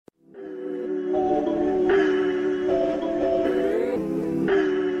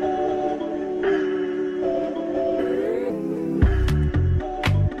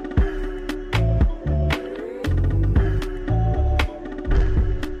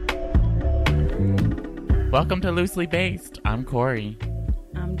Welcome to Loosely Based. I'm Corey.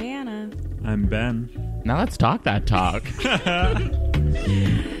 I'm Dana. I'm Ben. Now let's talk that talk.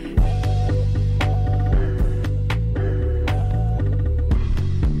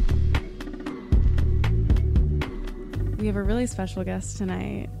 We have a really special guest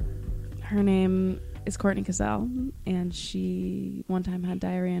tonight. Her name is Courtney Cassell, and she one time had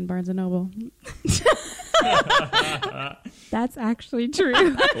diarrhea in Barnes & Noble. That's actually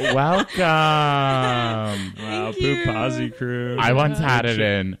true. Welcome. Wow, Poop Posy crew. I once had it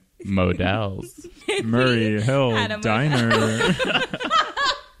in Modell's. Murray Hill Adam. Diner.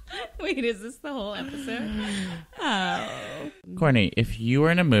 Wait, is this the whole episode? Oh. Courtney, if you were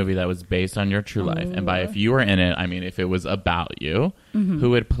in a movie that was based on your true life, and by if you were in it, I mean if it was about you, who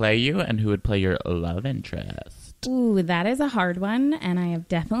would play you and who would play your love interest? Ooh, that is a hard one, and I have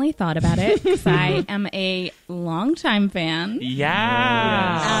definitely thought about it because I am a longtime fan.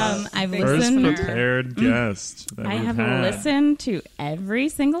 Yeah. I've First listened. prepared guest that I we've have had. listened to every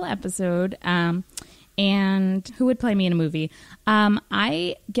single episode. And who would play me in a movie?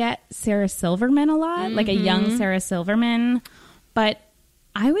 I get Sarah Silverman a lot, like a young Sarah Silverman. But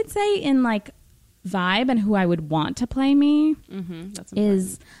I would say in like vibe and who I would want to play me That's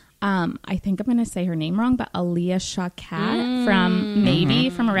is, I think I'm going to say her name wrong, but Aaliyah Shawkat from Maybe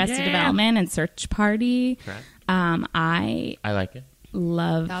from Arrested Development and Search Party. Correct. I I like it.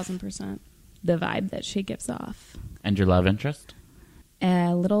 love 1,000%. the vibe that she gives off. And your love interest?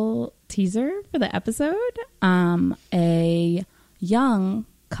 A little teaser for the episode. A young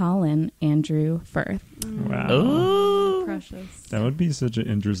Colin Andrew Firth. Wow. Ooh. Precious. That would be such an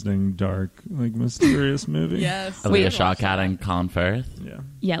interesting, dark, like mysterious movie. Yes. Aaliyah Shawkat and Colin Firth. Yeah.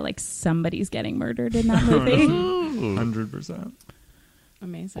 Yeah, like somebody's getting murdered in that movie. 100%.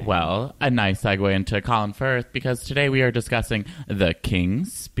 Amazing. Well, a nice segue into Colin Firth because today we are discussing The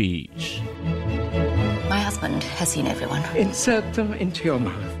King's Speech. My husband has seen everyone. Insert them into your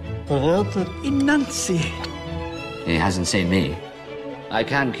mouth. Enunciate. He hasn't seen me. I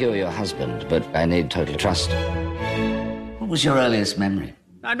can cure your husband, but I need total trust. What was your earliest memory?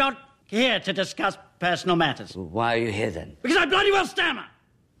 I'm not here to discuss personal matters. Why are you here then? Because I bloody well stammer.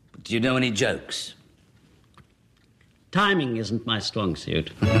 Do you know any jokes? Timing isn't my strong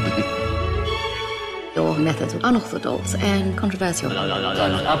suit. Your methods are unorthodox and controversial.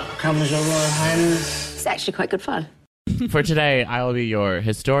 Up comes your Royal Highness. It's actually quite good fun. For today, I will be your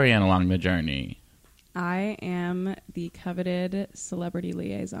historian along the journey. I am the coveted celebrity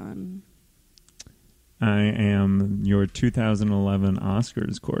liaison. I am your 2011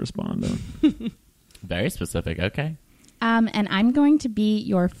 Oscars correspondent. Very specific. Okay. And I'm going to be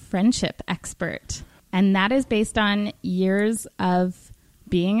your friendship expert. And that is based on years of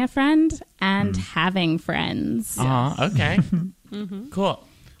being a friend and having friends. Okay. Cool.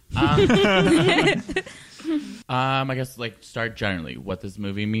 I guess start generally what this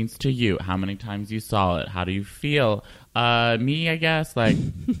movie means to you, how many times you saw it, how do you feel? Me, I guess, I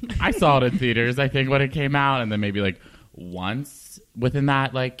saw it in theaters, I think, when it came out, and then maybe once within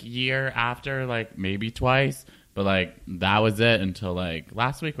that year after, maybe twice, but that was it until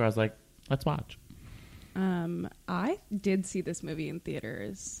last week where I was like, let's watch. I did see this movie in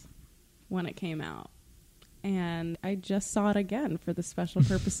theaters when it came out, and I just saw it again for the special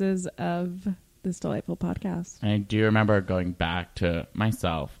purposes of this delightful podcast. And I do remember going back to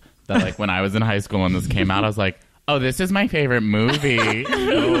myself that when I was in high school when this came out, I was like, oh, this is my favorite movie.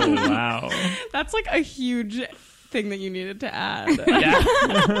 Oh, wow. That's a huge thing that you needed to add. Yeah.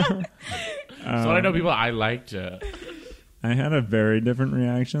 So I know people, I liked it. I had a very different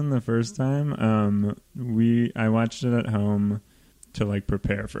reaction the first time. I watched it at home to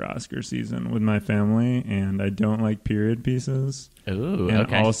prepare for Oscar season with my family, and I don't like period pieces. Ooh, and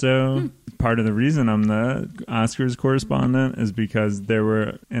okay. also, part of the reason I'm the Oscars correspondent is because there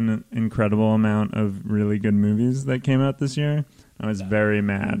were an incredible amount of really good movies that came out this year. I was very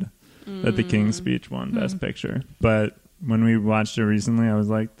mad that The King's Speech won Best Picture. But when we watched it recently, I was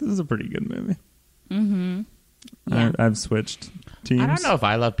like, this is a pretty good movie. Mm-hmm. Yeah. I've switched teams. I don't know if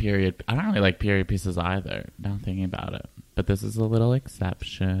I love period. I don't really like period pieces either, now thinking about it. But this is a little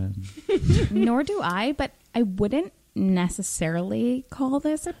exception. Nor do I, but I wouldn't necessarily call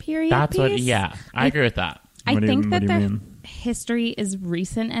this a period That's piece. I agree with that. I What do you think that the mean? history is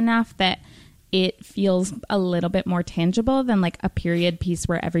recent enough that it feels a little bit more tangible than a period piece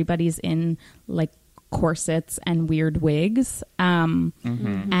where everybody's in corsets and weird wigs.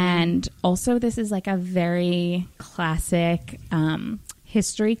 And also this is a very classic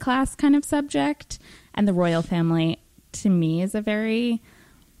history class kind of subject. And the royal family, to me, is a very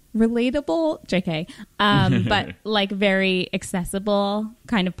relatable, JK, but like very accessible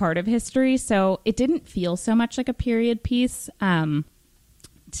kind of part of history. So it didn't feel so much like a period piece to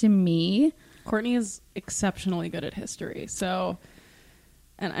me. Courtney is exceptionally good at history. So,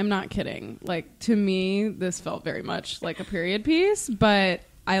 and I'm not kidding. Like, to me, this felt very much like a period piece, but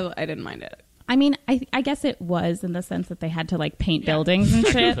I didn't mind it. I mean, I guess it was in the sense that they had to like paint buildings and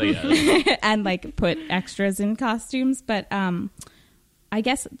shit and like put extras in costumes. But I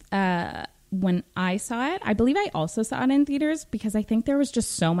guess when I saw it, I believe I also saw it in theaters because I think there was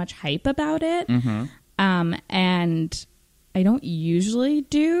just so much hype about it. And I don't usually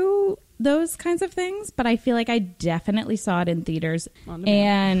do those kinds of things, but I feel like I definitely saw it in theaters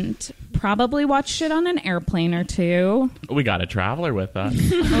and probably watched it on an airplane or two. We got a traveler with us.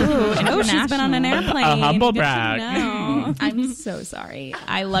 Oh, she's been on an airplane. A humble brag. No, I'm so sorry.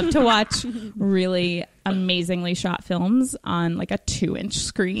 I love to watch really amazingly shot films on like a 2-inch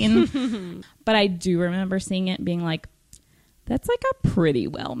screen, but I do remember seeing it and being like, that's like a pretty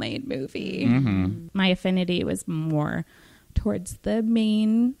well-made movie. My affinity was more towards the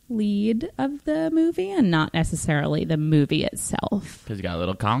main lead of the movie and not necessarily the movie itself. Because you got a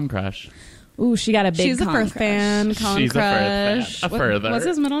little Colin crush. Ooh, she got a big She's a Colin Firth crush. fan. Colin She's crush. a Firther. What's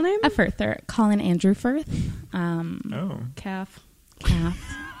his middle name? A Firther. Colin Andrew Firth. Calf.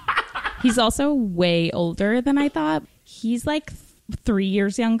 He's also way older than I thought. He's like 3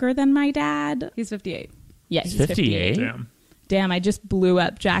 years younger than my dad. He's 58. Yeah, He's 58? Damn, I just blew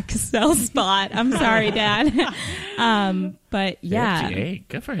up Jack Castell's spot. I'm sorry, Dad. But yeah. 58.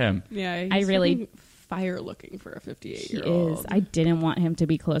 Good for him. Yeah, he's I really fire looking for a 58 He year old. is. I didn't want him to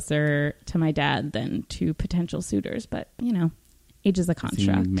be closer to my dad than to potential suitors, but you know, age is a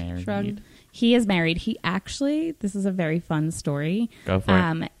construct. Shrugged. He is married. He actually, this is a very fun story. Go for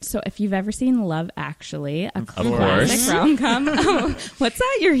it. So if you've ever seen Love Actually, a course. classic rom-com. Oh, what's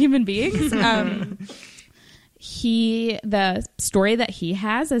that? You're human beings? The story that he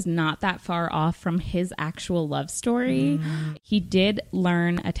has is not that far off from his actual love story. He did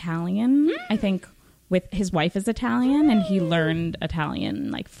learn Italian, I think, with his wife is Italian, and he learned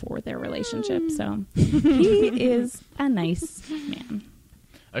Italian like for their relationship. So he is a nice man.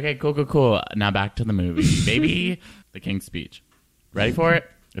 Okay, cool. Now back to the movie. Baby, the King's Speech. Ready for it?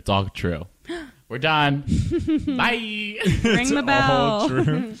 It's all true. We're done. Bye. Ring the bell.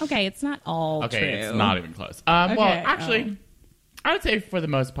 Okay, it's not all true. It's not even close. Well, actually, I would say for the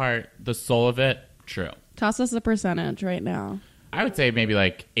most part, the soul of it, true. Toss us the percentage right now. I would say maybe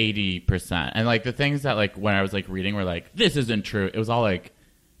like 80%. And like the things that like when I was like reading were like, this isn't true. It was all like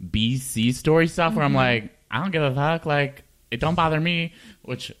BC story stuff where I'm like, I don't give a fuck. Like, it don't bother me.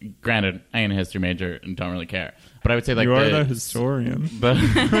 Which, granted, I ain't a history major and don't really care. But I would say like you are the historian.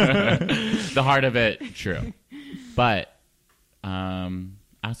 The heart of it, true. But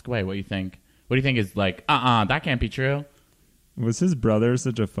ask away what you think. What do you think is like, that can't be true? Was his brother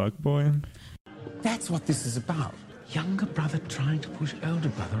such a fuckboy? That's what this is about. Younger brother trying to push older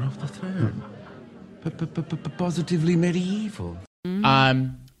brother off the throne. Positively medieval.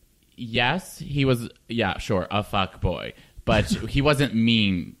 Yes, he was, sure, a fuck boy. But he wasn't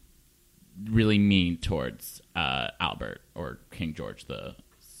really mean towards Albert or King George the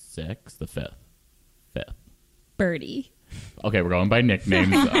Fifth. Bertie. Okay, we're going by nicknames.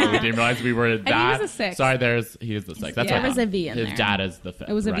 We didn't realize we were that. And he was the sixth. Sorry, he is the sixth. That's There right. was a V in His there. dad is the fifth.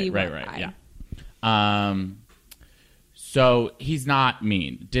 It was a V. Right. Yeah. So he's not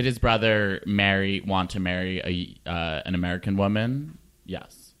mean. Did his brother want to marry an American woman?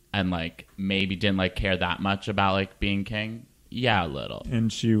 Yes. And like maybe didn't like care that much about like being king? Yeah, a little. And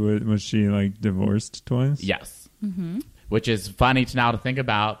was she like divorced twice? Yes. Which is funny to think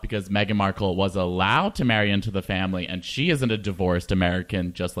about because Meghan Markle was allowed to marry into the family, and she isn't a divorced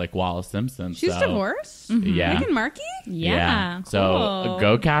American, just like Wallace Simpson. She's divorced? Yeah. Meghan Markle? Yeah. So Cool.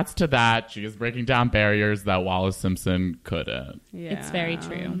 go cats to that. She is breaking down barriers that Wallace Simpson couldn't. Yeah. It's very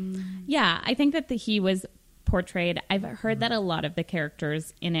true. Yeah, I think that he was portrayed. I've heard that a lot of the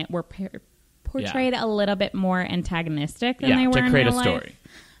characters in it were portrayed a little bit more antagonistic than they were to create in a real story. life.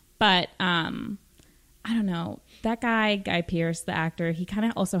 But I don't know. That Guy Pearce, the actor, he kind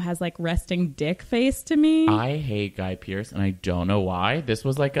of also has like resting dick face to me. I hate Guy Pearce, and I don't know why. This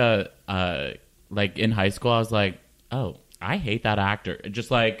was like like in high school, I was like, oh, I hate that actor. Just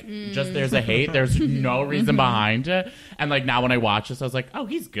there's a hate. There's no reason behind it. And like now when I watch this, I was like, oh,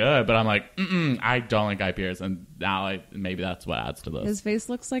 he's good. But I'm like, I don't like Guy Pearce. And now maybe that's what adds to this. His face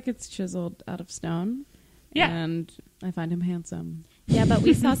looks like it's chiseled out of stone. Yeah. And I find him handsome. Yeah, but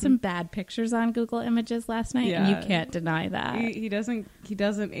we saw some bad pictures on Google Images last night, and you Yeah. can't deny that. He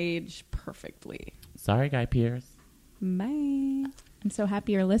doesn't age perfectly. Sorry, Guy Pearce. Bye. I'm so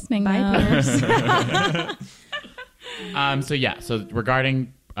happy you're listening. Bye, Piers. So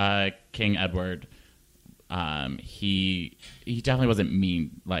regarding King Edward, he definitely wasn't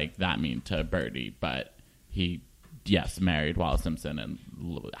that mean to Bertie, but he married Wallis Simpson and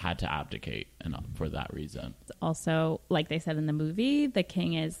had to abdicate for that reason. Also, like they said in the movie, the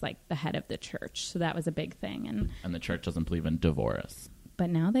king is like the head of the church, so that was a big thing. And the church doesn't believe in divorce. But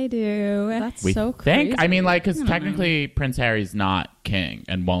now they do. That's We so crazy. think. I mean, like, because technically Prince Harry's not king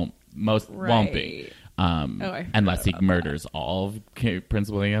and won't be. I Unless he forgot about murders all of Prince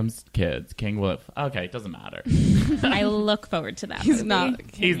William's kids. King will. Okay, it doesn't matter. I look forward to that. He's movie. not.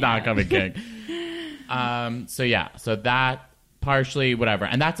 He's not coming king. So that partially whatever,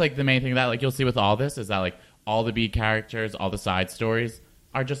 and that's like the main thing that like you'll see with all this is that like all the B characters, all the side stories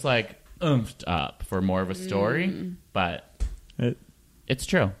are just like oomphed up for more of a story, but it's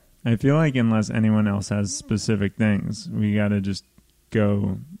true. I feel like unless anyone else has specific things, we got to just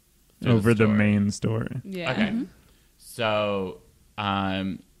go over the main story. Yeah. Okay. So,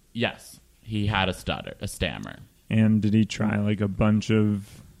 yes, he had a stammer. And did he try like a bunch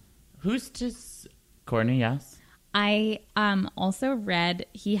of... Who's just... Courtney, yes? I also read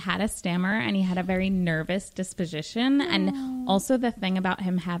he had a stammer and he had a very nervous disposition. And also the thing about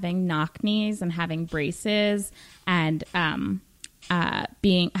him having knock knees and having braces and having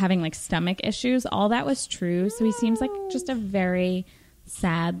like stomach issues, all that was true. So he seems like just a very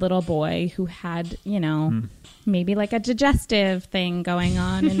sad little boy who had, maybe like a digestive thing going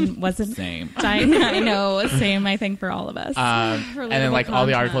on and wasn't Same. dying. I know, same, I think, for all of us. And then like all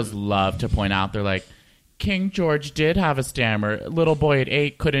the articles love to point out, they're like, King George did have a stammer. Little boy at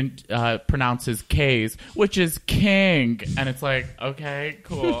 8 couldn't pronounce his K's, which is king. And it's like, okay,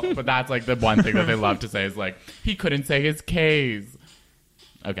 cool. But that's like the one thing that they love to say is like, he couldn't say his K's.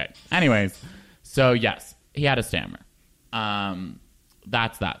 Okay. Anyways, so yes, he had a stammer.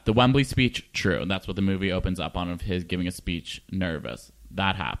 That's that. The Wembley speech, true. That's what the movie opens up on, of his giving a speech nervous.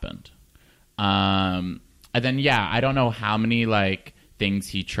 That happened. And then, I don't know how many like things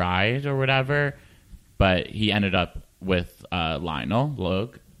he tried or whatever, but he ended up with Lionel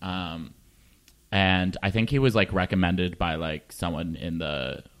Logue. And I think he was like recommended by like someone in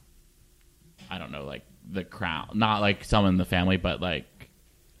the, I don't know, like the crown, not like someone in the family, but like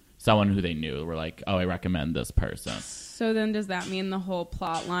someone who they knew were like, oh, I recommend this person. So then does that mean the whole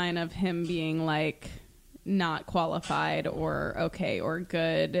plot line of him being like not qualified or okay or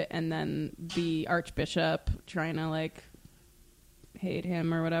good, and then the Archbishop trying to like hate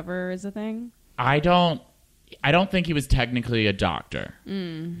him or whatever is a thing? I don't think he was technically a doctor.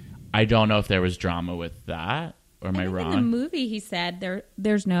 I don't know if there was drama with that, or am I wrong? In the movie, he said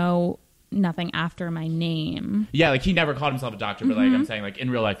there's nothing after my name. Yeah, like he never called himself a doctor, but like I'm saying, like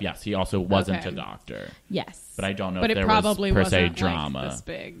in real life, yes, he also wasn't a doctor. Yes, but I don't know but if there probably was per se wasn't drama. like this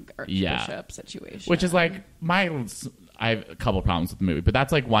big Archbishop situation, which is like I have a couple problems with the movie, but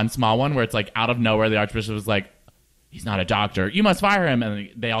that's like one small one where it's like out of nowhere the Archbishop was like, he's not a doctor, you must fire him, and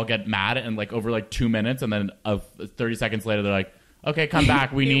they all get mad and like over like 2 minutes, and then 30 seconds later they're like, okay, come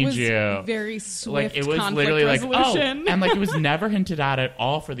back, we need you. Very swift. Like it was conflict literally resolution. like, oh, and like it was never hinted at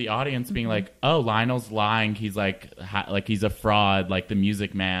all for the audience, being like, oh, Lionel's lying, he's like he's a fraud, like the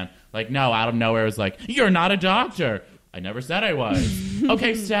Music Man. Like no, out of nowhere it was like, you're not a doctor. I never said I was.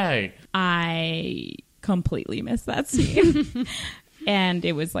 Okay, stay. I completely missed that scene, and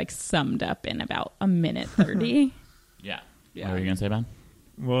it was like summed up in about a minute 30. Yeah. What were you gonna say, Ben?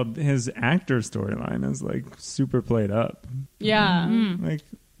 Well, his actor storyline is like super played up. Yeah. Like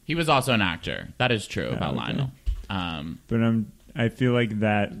he was also an actor. That is true about Lionel. But I feel like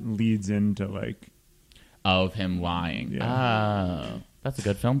that leads into like of him lying. Yeah. Oh, that's a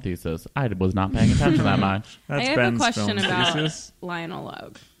good film thesis. I was not paying attention that much. That's I have Ben's a question film about thesis. Lionel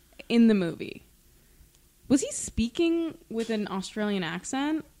Logue in the movie. Was he speaking with an Australian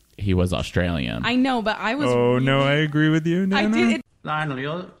accent? He was Australian. I know, but I was. Oh no, I agree with you, I Nana. did. Lionel,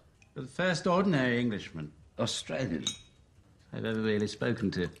 you're the first ordinary Englishman Australian. I've ever really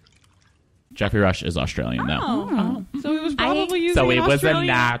spoken to. Jeffrey Rush is Australian, though. Oh, so he was probably using. So he an was a Australian-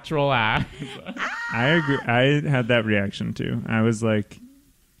 natural actor. I agree. I had that reaction too. I was like,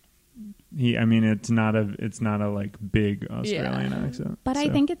 I mean, it's not a like big Australian accent. But I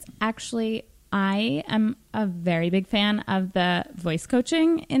so. think it's actually, I am a very big fan of the voice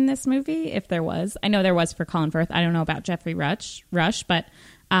coaching in this movie, if there was. I know there was for Colin Firth. I don't know about Jeffrey Rush, but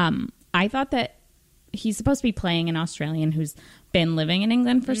I thought that he's supposed to be playing an Australian who's been living in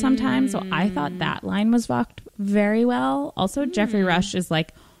England for some time. So I thought that line was walked very well. Also, Jeffrey Rush is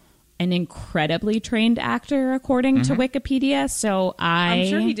like an incredibly trained actor, according to Wikipedia. So I'm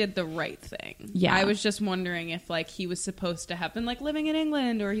sure he did the right thing. Yeah. I was just wondering if like he was supposed to have been like living in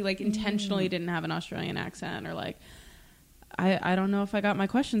England, or he like intentionally didn't have an Australian accent, or like I don't know if I got my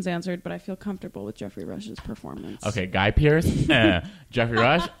questions answered, but I feel comfortable with Jeffrey Rush's performance. Okay, Guy Pearce, Jeffrey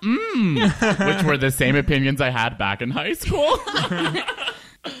Rush, which were the same opinions I had back in high school.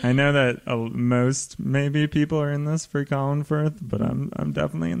 I know that most maybe people are in this for Colin Firth, but I'm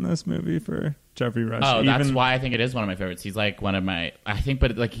definitely in this movie for Jeffrey Rush. Oh, that's why I think it is one of my favorites. He's like one of my,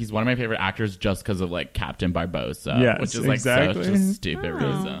 but like he's one of my favorite actors just because of like Captain Barbossa, Yes, which is like exactly. such a stupid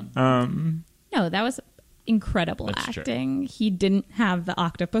reason. no, that was incredible That's acting. He didn't have the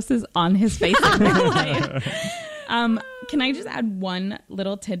octopuses on his face in real life. Can I just add one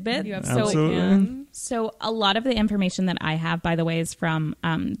little tidbit? You Absolutely. So a lot of the information that I have, by the way, is from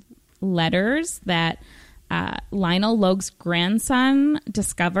letters that Lionel Logue's grandson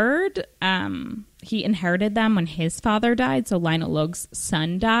discovered. He inherited them when his father died, so Lionel Logue's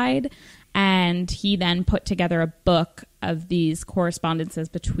son died. And he then put together a book of these correspondences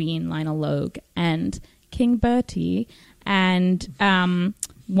between Lionel Logue and King Bertie. And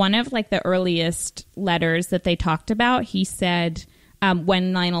one of like the earliest letters that they talked about, he said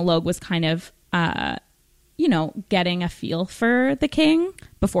when Lionel Logue was kind of, getting a feel for the king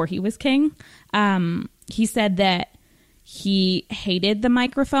before he was king, he said that he hated the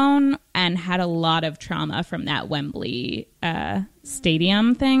microphone and had a lot of trauma from that Wembley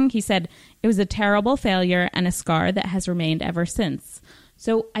stadium thing. He said it was a terrible failure and a scar that has remained ever since.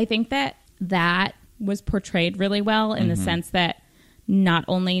 So I think that was portrayed really well in the sense that not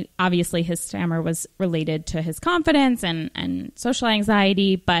only obviously his stammer was related to his confidence and social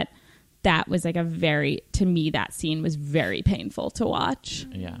anxiety, but that was like to me, that scene was very painful to watch.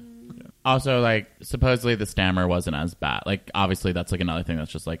 Yeah. Also, like, supposedly the stammer wasn't as bad. Like, obviously, that's, like, another thing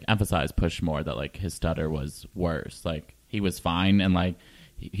that's just, like, emphasized, pushed more, that, like, his stutter was worse. Like, he was fine, and, like,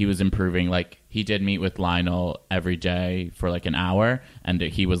 he was improving. Like, he did meet with Lionel every day for, like, an hour, and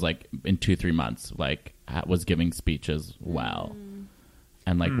he was, like, in 2-3 months, like, was giving speeches well.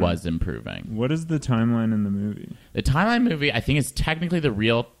 And, like, was improving. What is the timeline in the movie? The timeline movie, I think, is technically the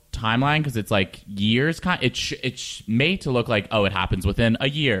real timeline because it's like years. It's made to look like, oh, it happens within a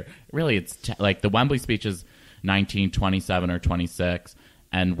year. Really, it's like the Wembley speech is 1927 or 26,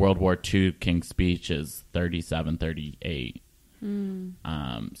 and World War II King's speech is 37, 38.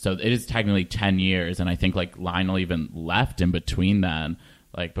 So it is technically 10 years, and I think like Lionel even left in between then,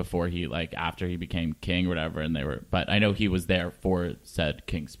 like before he, like after he became king or whatever, and but I know he was there for said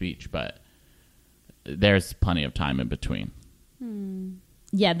King's speech, but there's plenty of time in between.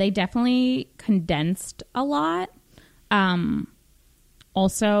 Yeah, they definitely condensed a lot.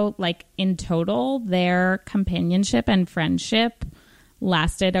 Also, like in total, their companionship and friendship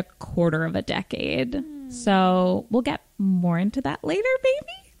lasted a quarter of a decade. So we'll get more into that later,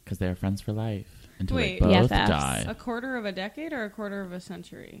 maybe. Because they're friends for life until Wait, they both BFFs. die. A quarter of a decade or a quarter of a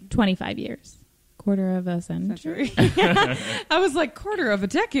century? 25 years. Quarter of a century. I was like, quarter of a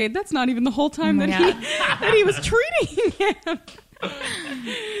decade? That's not even the whole time that he was treating him.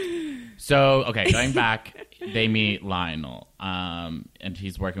 So, okay, going back, they meet Lionel, and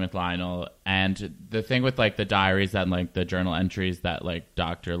he's working with Lionel. And the thing with, like, the diaries and, like, the journal entries that, like,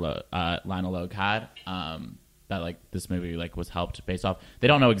 Lionel Logue had, that, like, this movie, like, was helped based off, they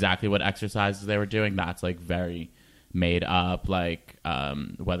don't know exactly what exercises they were doing. That's, like, very made up, like,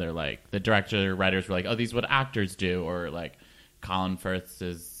 whether, like, the director, writers were like, oh, these are what actors do, or, like, Colin Firth's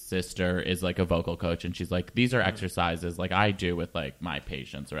sister is like a vocal coach, and she's like, these are exercises like I do with like my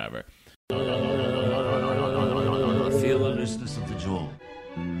patients or whatever. Feel the looseness of the jaw.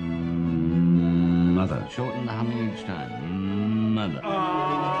 Mother. Shorten the humming each time. Mother.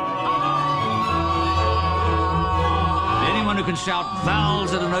 Anyone who can shout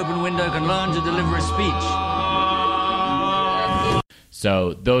vowels at an open window can learn to deliver a speech.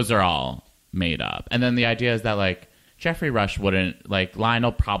 So those are all made up. And then the idea is that like Jeffrey Rush wouldn't, like,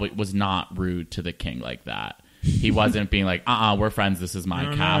 Lionel probably was not rude to the king like that. He wasn't being like, we're friends, this is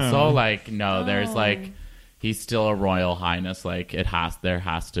my castle. No. Like, no, there's like, he's still a royal highness. Like, there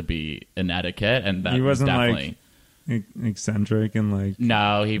has to be an etiquette, and that He wasn't definitely like eccentric and like.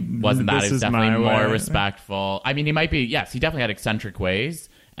 No, he wasn't that. This He was is definitely my more way. respectful. I mean, he might be, yes, he definitely had eccentric ways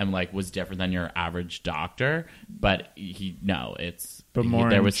and like was different than your average doctor, but But more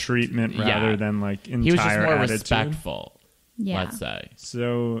there in was treatment rather than like entire he was just more attitude. respectful. Yeah. Let's say.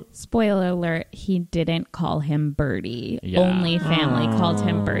 So Spoiler alert, he didn't call him Bertie. Yeah. Only family called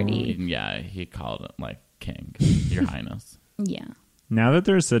him Bertie. Yeah, he called him like king, your highness. Yeah. now that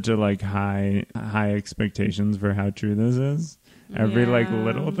there's such a like high expectations for how true this is, every like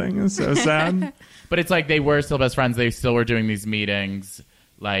little thing is so sad. But it's like they were still best friends. They still were doing these meetings.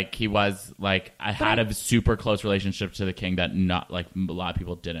 Like he was like I had a super close relationship to the king that not like a lot of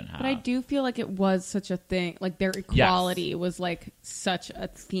people didn't have. But I do feel like it was such a thing. Like their equality was like such a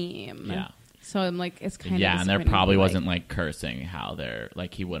theme. Yeah. So I'm like, it's kind of and there disappointing, probably like- wasn't like cursing how they're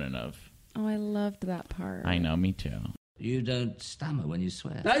like he wouldn't have. Oh, I loved that part. I know, me too. You don't stammer when you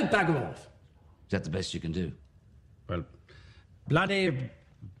swear. No, bugger off. Is that the best you can do? Well, bloody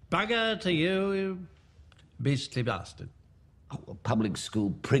bugger to you, you beastly bastard. Oh, a public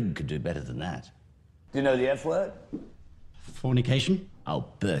school prig could do better than that. Do you know the F word? Fornication. Oh,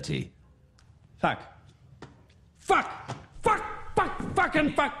 Bertie. Fuck. Fuck. Fuck. Fuck.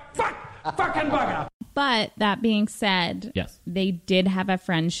 Fucking fuck. Fuck. Fucking bugger. But that being said, Yes. they did have a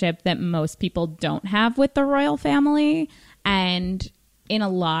friendship that most people don't have with the royal family. And in a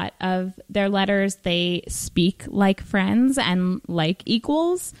lot of their letters, they speak like friends and like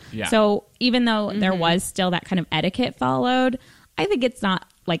equals. Yeah. So even though there was still that kind of etiquette followed, I think it's not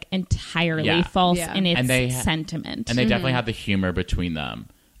like entirely Yeah. false Yeah. in its And they sentiment. And they definitely had the humor between them.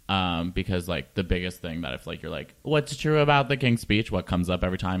 Because like the biggest thing that if like you're like, what's true about the King's Speech? What comes up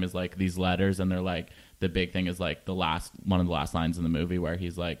every time is like these letters, and they're like the big thing is like one of the last lines in the movie where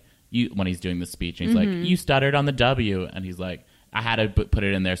he's like, when he's doing the speech, and he's like, you stuttered on the W, and he's like, I had to put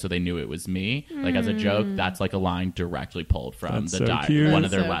it in there so they knew it was me, like as a joke. That's like a line directly pulled from That's so cute. one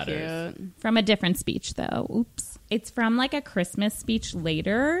of their That's so letters. cute. From a different speech, though. Oops. It's from like a Christmas speech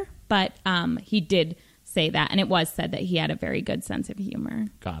later, but he did say that, and it was said that he had a very good sense of humor.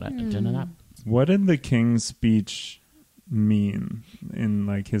 Got it. I didn't know that. What did the King's Speech mean in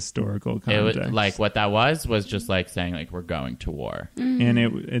like historical It context? was, like what that was just like saying like we're going to war. And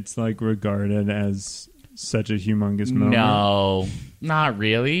it's like regarded as such a humongous moment. No, not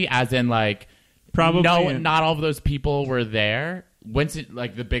really. As in like Probably no, in- not all of those people were there. Winston,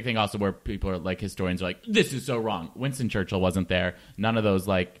 like the big thing also where people are like historians are like, this is so wrong. Winston Churchill wasn't there. None of those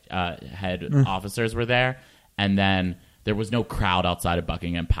like head officers were there. And then there was no crowd outside of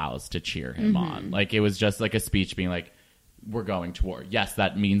Buckingham Palace to cheer him on. Like it was just like a speech being like, we're going to war. Yes,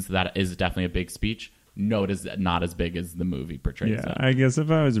 that means that is definitely a big speech. No, it is not as big as the movie portrays Yeah, it. I guess if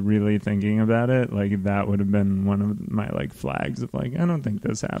I was really thinking about it, like that would have been one of my like flags of like, I don't think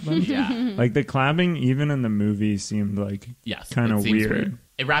this happened. Yeah. Like the clapping, even in the movie, seemed like Yes, kind it of seems weird.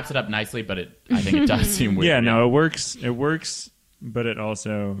 It wraps it up nicely, but I think it does seem weird. Yeah, no, it works. It works, but it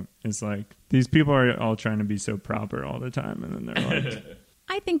also is like these people are all trying to be so proper all the time, and then they're like,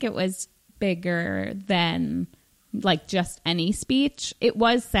 I think it was bigger than like just any speech. It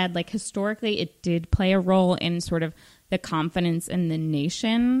was said like historically it did play a role in sort of the confidence in the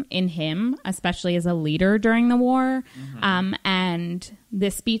nation in him, especially as a leader during the war. And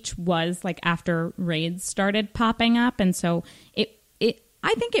this speech was like after raids started popping up, and so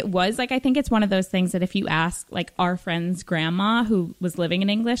I think it was like, I think it's one of those things that if you ask like our friend's grandma who was living in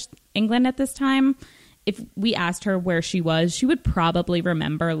England at this time, if we asked her where she was, she would probably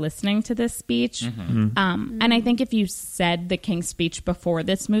remember listening to this speech. And I think if you said the King's Speech before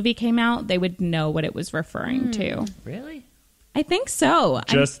this movie came out, they would know what it was referring to. Really? I think so.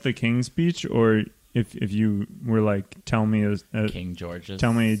 just the King's Speech, or if you were like, tell me King George's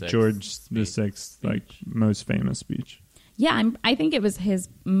tell me sixth George the speech. Sixth like most famous speech. I think it was his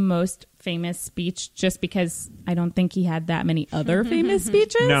most famous speech, just because I don't think he had that many other famous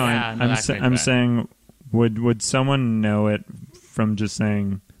speeches. No, Yeah, no, I'm that's I'm correct. saying, would someone know it from just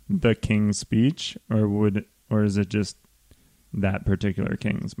saying the King's Speech, or is it just that particular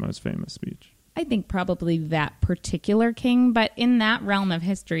king's most famous speech? I think probably that particular king, but in that realm of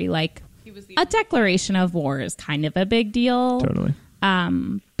history, like a declaration of war is kind of a big deal. Totally.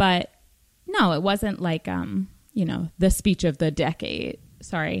 But no, it wasn't like the speech of the decade.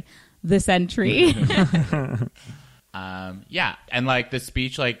 Sorry, the century. Yeah, and like the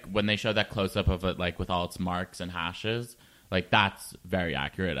speech, like when they showed that close up of it, like with all its marks and hashes, like that's very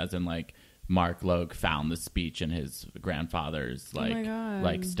accurate. As in, like Mark Logue found the speech in his grandfather's my God.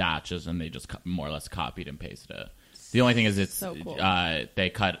 like statues, and they just more or less copied and pasted it. The only thing is, it's So cool. they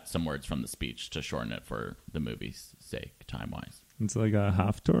cut some words from the speech to shorten it for the movie's sake, time wise. It's like a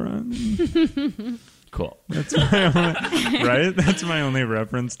Haftorah. Cool. That's my only, right? That's my only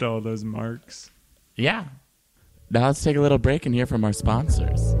reference to all those marks. Yeah. Now let's take a little break and hear from our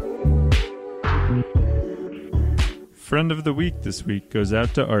sponsors. Friend of the week this week goes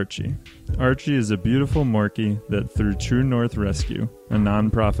out to Archie. Archie is a beautiful Morkie that through True North Rescue, a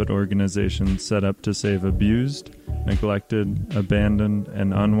non-profit organization set up to save abused, neglected, abandoned,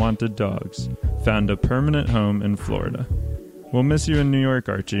 and unwanted dogs, found a permanent home in Florida. We'll miss you in New York,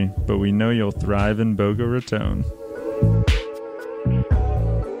 Archie, but we know you'll thrive in Boca Raton.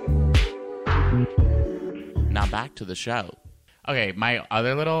 back to the show. Okay, my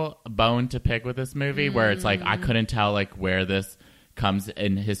other little bone to pick with this movie, where it's like I couldn't tell like where this comes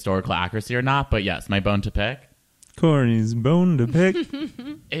in historical accuracy or not, but yes, my bone to pick. Corey's bone to pick.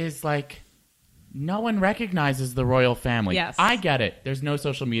 Is like no one recognizes the royal family. Yes. I get it. There's no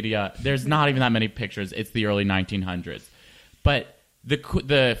social media. There's not even that many pictures. It's the early 1900s. But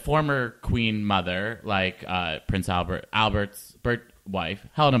the former queen mother, like Prince Albert's wife,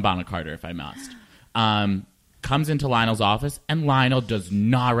 Helena Bonham Carter, if I must, comes into Lionel's office, and Lionel does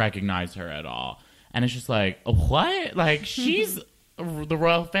not recognize her at all. And it's just like, what? Like, she's the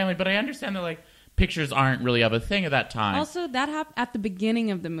royal family, but I understand that, like, pictures aren't really of a thing at that time. Also, that happened at the beginning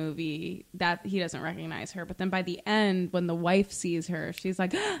of the movie that he doesn't recognize her. But then by the end, when the wife sees her, she's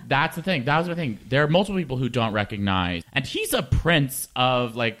like, That's the thing. That was the thing. There are multiple people who don't recognize. And he's a prince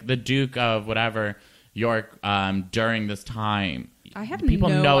of, like, the Duke of whatever, York, during this time. I have people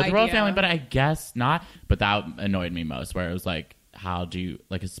no know the royal idea. family, but I guess not. But that annoyed me most, where it was like, how do you,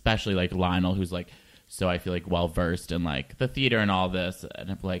 like, especially, like, Lionel, who's, like, so I feel like well-versed in, like, the theater and all this,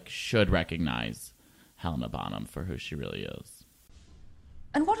 and, like, should recognize Helena Bonham for who she really is.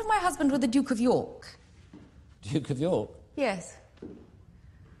 And what of my husband with the Duke of York? Duke of York? Yes.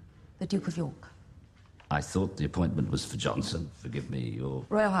 The Duke of York. I thought the appointment was for Johnson. Forgive me, Your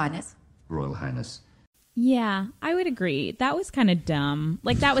Royal Highness. Royal Highness. Yeah, I would agree. That was kind of dumb.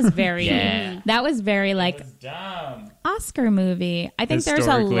 Like, that was very, that was very, like, Dumb. Oscar movie. I think there's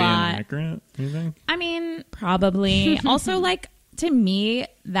a Historically lot. inaccurate, do you think? I mean, probably. Also, like, to me,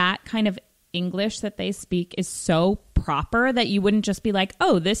 that kind of English that they speak is so proper that you wouldn't just be like,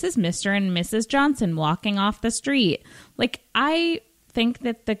 oh, this is Mr. and Mrs. Johnson walking off the street. Like, I think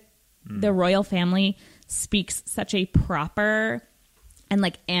that the royal family speaks such a proper and,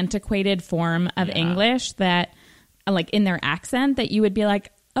 like, antiquated form of English that, like, in their accent, that you would be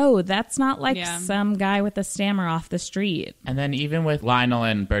like, oh, that's not like some guy with a stammer off the street. And then even with Lionel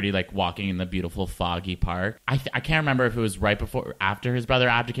and Bertie, like, walking in the beautiful foggy park, I can't remember if it was right before, after his brother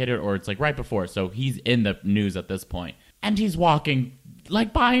abdicated, or it's, like, right before. So he's in the news at this point. And he's walking,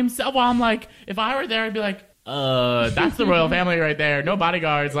 like, by himself. Well, I'm like, if I were there, I'd be like, that's the royal family right there. No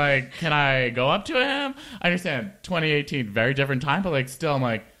bodyguards. Like, can I go up to him? I understand 2018, very different time, but, like, still, I'm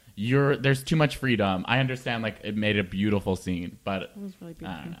like, there's too much freedom. I understand, like, it made a beautiful scene, but it was really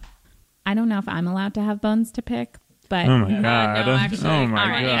beautiful. I don't know. I don't know if I'm allowed to have bones to pick, but Oh my god! no, actually. Oh my All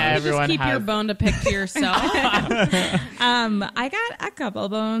right. god! Everyone just keep your has- bone to pick to yourself. I got a couple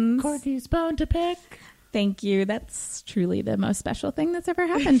bones. Courtney's bone to pick. Thank you. That's truly the most special thing that's ever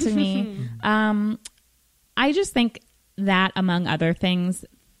happened to me. I just think that, among other things,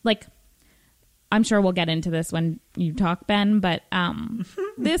 like, I'm sure we'll get into this when you talk, Ben, but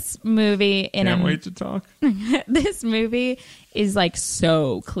this movie Can't wait to talk. this movie is, like,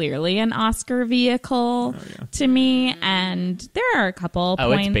 so clearly an Oscar vehicle to me, and there are a couple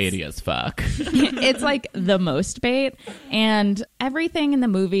points. It's baity as fuck. It's like the most bait, and everything in the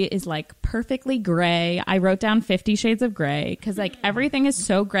movie is, like, perfectly gray. I wrote down 50 Shades of Grey because, like, everything is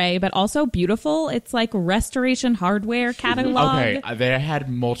so gray but also beautiful. It's like Restoration Hardware catalog. Okay, they had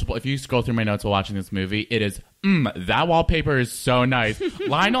multiple. If you scroll through my notes while watching this movie, it is that wallpaper is so nice.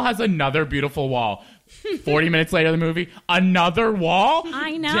 Lionel has another beautiful wall. 40 minutes later in the movie, another wall?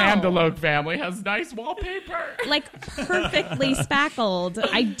 I know. Damn, the Logue family has nice wallpaper. Like, perfectly spackled.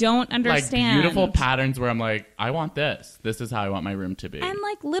 I don't Like, understand. beautiful patterns where I'm like, I want this. This is how I want my room to be. And,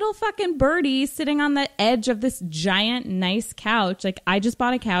 like, little fucking Birdie sitting on the edge of this giant, nice couch. Like, I just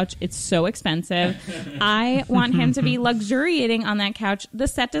bought a couch. It's so expensive. I want him to be luxuriating on that couch. The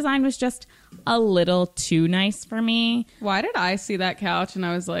set design was just a little too nice for me. Why did I see that couch and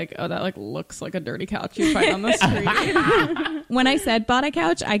I was like, oh, that, like, looks like a dirty couch you find on the street? When I said bought a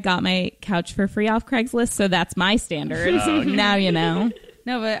couch, I got my couch for free off Craigslist, so that's my standard. Now you know.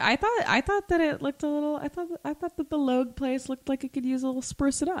 No, but I thought that it looked a little. I thought that the Logue place looked like it could use a little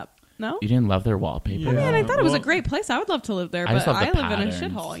spruce it up. No, You didn't love their wallpaper? I mean, I thought it was a well- great place. I would love to live there, I just but love I the live in a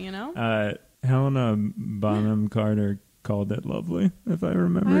patterns. shithole. You know, Helena Bonham Carter called it lovely, if I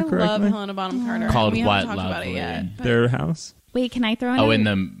remember I correctly. love Helena Bonham Carter. Called we what haven't talked about it lovely? yet. but- Their house. Wait, can I throw in Oh, a- in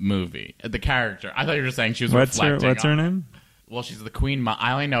the movie. The character. I thought you were saying she was What's reflecting her on- name? Well, she's the queen mom.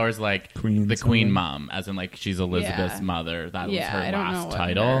 I only know her as, like, Queen the something. queen mom, as in, like, she's Elizabeth's Yeah. mother. That was yeah, her I don't know last what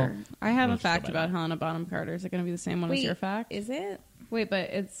title. her- I have a Let's go fact by about that. Helena Bonham Carter. Is it going to be the same one as your fact? Is it? Wait, but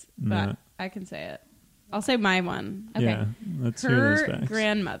it's. No. But I can say it. I'll say my one. Okay. Yeah, let's hear those Her facts.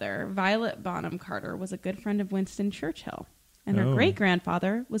 grandmother, Violet Bonham Carter, was a good friend of Winston Churchill, and her Oh.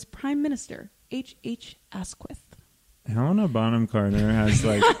 great-grandfather was Prime Minister H.H. Asquith. Helena Bonham Carter has,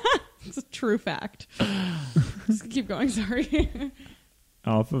 like, It's a true fact. Just keep going. Sorry.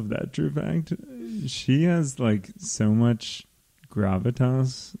 off of that true fact, she has like so much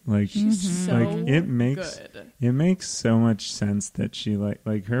gravitas. Like She's so like it makes good. it makes so much sense that she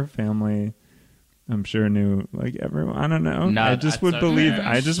like her family. I'm sure knew like everyone. I don't know. No, I just that's would so believe. fair.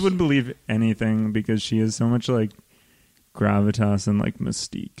 I just would believe anything because she has so much like gravitas and like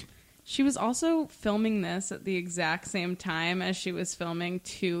mystique. She was also filming this at the exact same time as she was filming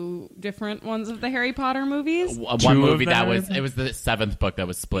 2 different ones of the Harry Potter movies. One Two of movie the that Harry was it was the 7th book that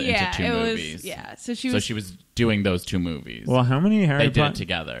was split into 2 it movies. was. Yeah, so So was. she was doing those 2 movies. Well, how many Harry they did it Potter?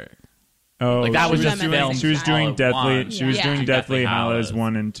 together. Oh, Like, that she was just doing, filmed She was doing all at Deathly. once. She was Yeah. doing Deathly Deathly Hallows. Hallows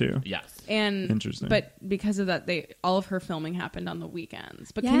 1 and 2. Yes. And Interesting. but because of that, all of her filming happened on the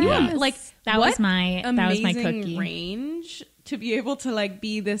weekends. But can you Yes. like That what was my amazing cookie. range to be able to like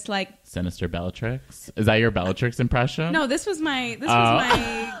be this like Sinister Bellatrix. Is that your Bellatrix impression? no, this was my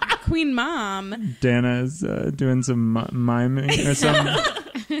queen mom. Dana is doing some miming or something.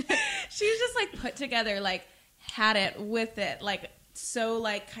 She was just like put together, like had it with it, like so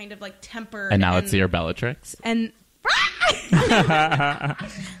like kind of like tempered. And now let's see your Bellatrix. And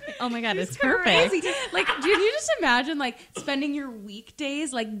Oh my god, it's crazy. perfect. Like, do you just imagine like spending your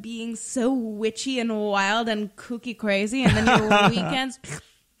weekdays like being so witchy and wild and kooky crazy, and then your weekends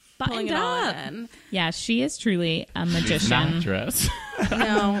pulling it all up. in? Yeah, she is truly a Not magician. dress.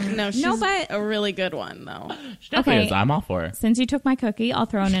 No, she's but- a really good one though. She definitely Okay. is. I'm all for it. Since you took my cookie, I'll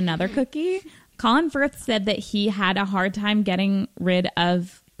throw in another cookie. Colin Firth said that he had a hard time getting rid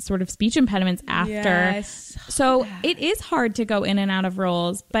of sort of speech impediments after. Yes. So it is hard to go in and out of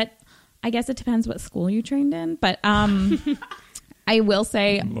roles, but I guess it depends what school you trained in. But I will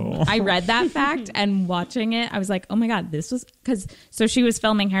say I read that fact, and watching it, I was like, oh my God, this was so she was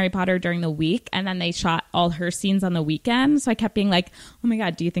filming Harry Potter during the week, and then they shot all her scenes on the weekend. So I kept being like, oh my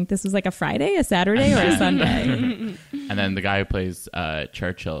God, do you think this was like a Friday, a Saturday, or a Sunday? And then the guy who plays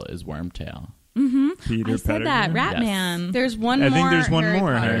Churchill is Wormtail. Peter I said that, Pettigrew. Ratman. There's one I more. think there's one Harry more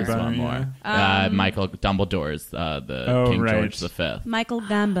Potter. Harry There's Potter. one more. yeah. Michael Dumbledore's the Oh, King right. George V. Michael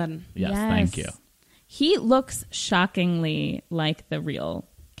Gambon. Yes, thank you. He looks shockingly like the real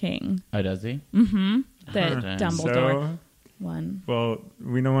king. Oh, does he? The Huh. Dumbledore So, one. well,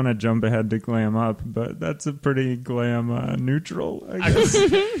 we don't want to jump ahead to glam up, but that's a pretty glam neutral, I guess.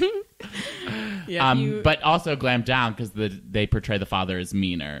 Yeah, But also glam down because they portray the father as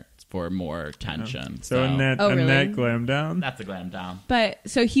meaner for more tension. So Annette, Oh, really? Annette glam down. That's a glam down. but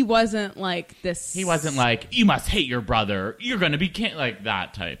so he wasn't like this. He wasn't like, you must hate your brother. You're going to be king. Like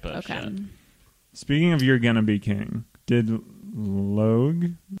that type of Okay. shit. Speaking of You're Gonna Be King, did Logue,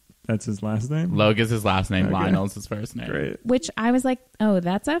 that's his last name? Logue is his last name. Okay. Lionel's his first name. Great. Which I was like, oh,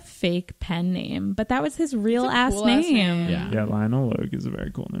 that's a fake pen name, but that was his real It's a ass cool-ass name. name. Yeah. Yeah, Lionel Logue is a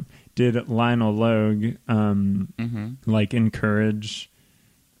very cool name. Did Lionel Logue like encourage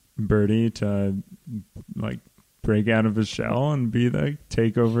Bertie to like break out of his shell and be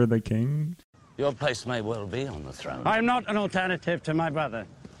take over the king? Your place may well be on the throne. I'm not an alternative to my brother.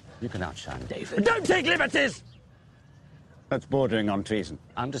 You can outshine David. Don't take liberties! That's bordering on treason.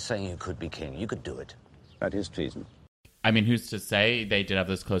 I'm just saying you could be king. You could do it. That is treason. I mean, who's to say they did have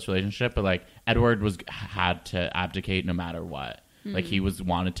this close relationship? But like Edward had to abdicate no matter what. Like he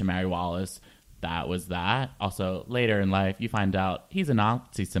wanted to marry Wallace. That was that. Also, later in life, you find out he's a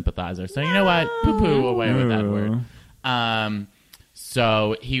Nazi sympathizer. So you know what? Poo-poo away with Edward.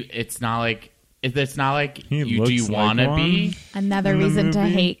 So it's not like He do looks you like want to one. be? Another In the reason to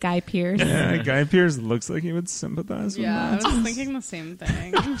movie? hate Guy Pearce. Yeah, Guy Pearce looks like he would sympathize with Yeah, I was Nazis. thinking the same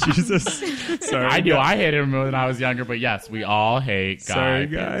thing. Jesus. Sorry, I knew Guy. I hated him when I was younger, but yes, we all hate Guy. Sorry,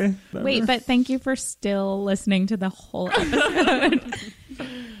 Pearce. Guy. Wait, but thank you for still listening to the whole episode.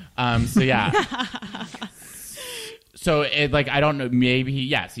 So yeah. So it I don't know. Maybe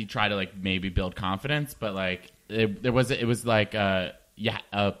he tried to maybe build confidence, but it was like a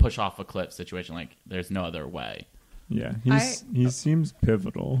push off a cliff situation. Like there's no other way. Yeah, he seems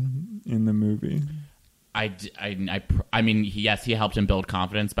pivotal in the movie. I mean, yes, he helped him build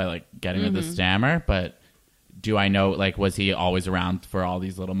confidence by getting rid of the stammer, but do I know was he always around for all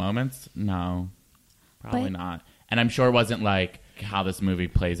these little moments? No, probably But- not. And I'm sure it wasn't how this movie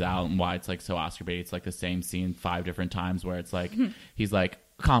plays out and why it's so Oscar bait. It's the same scene 5 different times where it's he's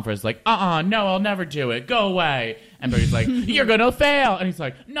Conference no, I'll never do it. Go away. And Bertie's you're gonna fail. And he's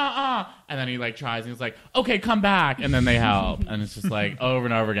nuh-uh. And then he tries and he's okay, come back. And then they help. And it's just over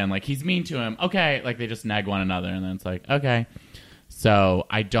and over again. He's mean to him. Okay. They just nag one another. And then it's okay. So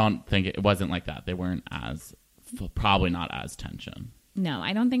I don't think it wasn't like that. They weren't probably not as tension. No,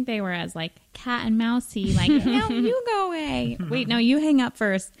 I don't think they were as cat and mousey. No, you go away. Wait, no, you hang up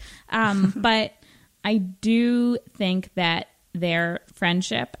first. But I do think that their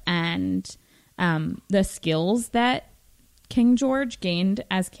friendship and the skills that King George gained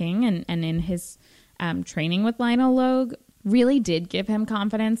as king and in his training with Lionel Logue really did give him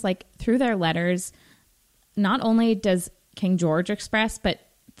confidence. Like through their letters, not only does King George express, but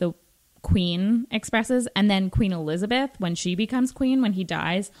the Queen expresses, and then Queen Elizabeth, when she becomes queen, when he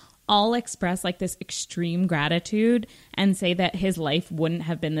dies, all express like this extreme gratitude and say that his life wouldn't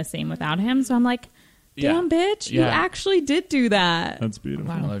have been the same without him. So I'm like, damn, bitch, you actually did do that. That's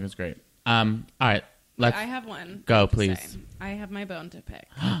beautiful. Lionel Logue is great. All right. I have one. Go, to please. say. I have my bone to pick.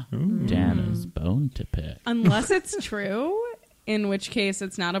 Dana's bone to pick. Unless it's true, in which case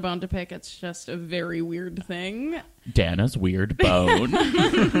it's not a bone to pick. It's just a very weird thing. Dana's weird bone.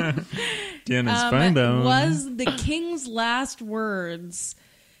 Dana's fine bone. Was the king's last words,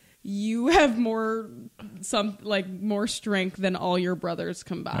 "You have more strength than all your brothers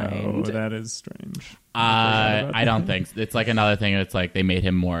combined"? Oh, that is strange. I don't think so. It's like another thing. It's like they made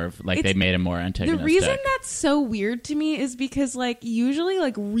him more antagonistic. The reason that's so weird to me is because like usually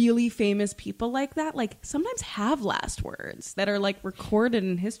like really famous people like that like sometimes have last words that are like recorded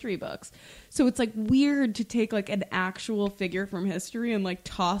in history books. So it's like weird to take like an actual figure from history and like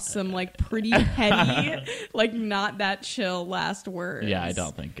toss some like pretty heady like not that chill last words. Yeah, I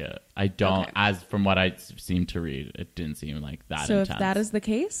don't think it. I don't. Okay. As from what I seem to read, it didn't seem like that. So intense. If that is the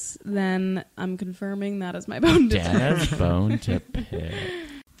case, then I'm confirming that is my bone to pick. Dana's bone to pick.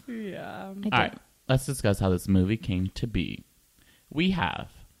 Yeah. All right, let's discuss how this movie came to be. We have,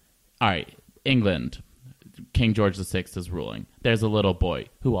 all right, England. King George VI is ruling. There's a little boy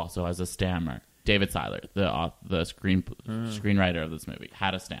who also has a stammer. David Seiler, the screenwriter of this movie,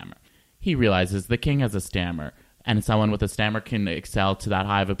 had a stammer. He realizes the king has a stammer, and someone with a stammer can excel to that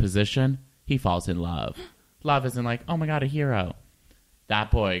high of a position. He falls in love. Love isn't like, oh my god, a hero.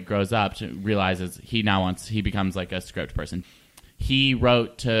 That boy grows up to realizes he becomes like a script person. He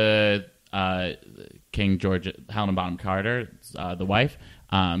wrote to King George, Helena Bonham Carter, the wife,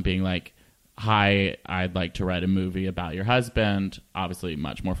 being like, hi, I'd like to write a movie about your husband. Obviously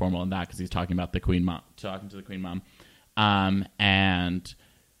much more formal than that because he's talking about the Queen Mom, talking to the Queen Mom. And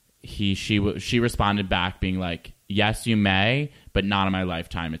she responded back being like, yes, you may, but not in my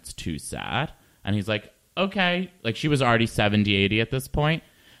lifetime. It's too sad. And he's like, okay. Like she was already 70, 80 at this point.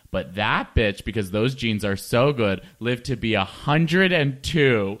 But that bitch, because those genes are so good, lived to be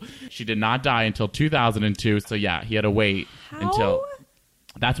 102. She did not die until 2002. So yeah, he had to wait until...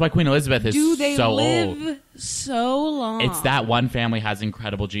 That's why Queen Elizabeth is so old. Do they live so long? It's that one family has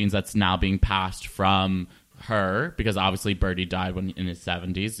incredible genes that's now being passed from her, because obviously Bertie died when in his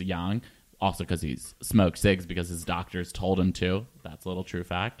 70s, young. Also because he smoked cigs because his doctors told him to. That's a little true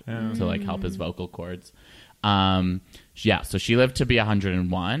fact. To like help his vocal cords. Yeah, so she lived to be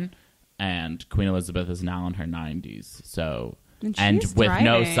 101, and Queen Elizabeth is now in her 90s. So and with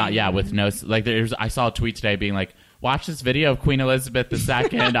I saw a tweet today being like, watch this video of Queen Elizabeth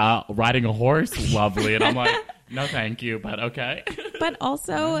II riding a horse, lovely. And I'm like, no, thank you, but okay. But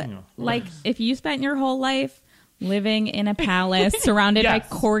also, like, if you spent your whole life living in a palace surrounded by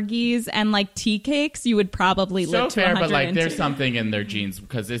corgis and like tea cakes, you would probably live to 102. But like, there's something in their genes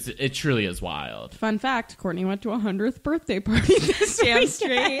because it truly is wild. Fun fact: Courtney went to a 100th birthday party this damn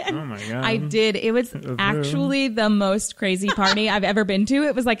straight. Oh my god! I did. It was actually the most crazy party I've ever been to.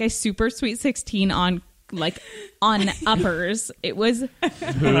 It was like a super sweet 16 on uppers. It was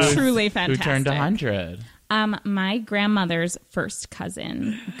truly fantastic. Who turned 100? My grandmother's first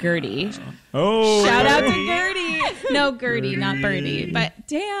cousin, Gertie. Oh, shout out to Gertie. No, Gertie, not Birdie. But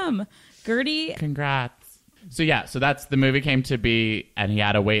damn, Gertie. Congrats. So yeah, so that's the movie came to be, and he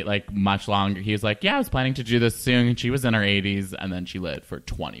had to wait like much longer. He was like, yeah, I was planning to do this soon. And she was in her 80s, and then she lived for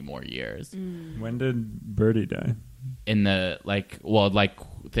 20 more years. When did Birdie die? In the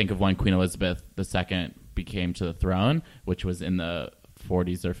think of when Queen Elizabeth II became to the throne, which was in the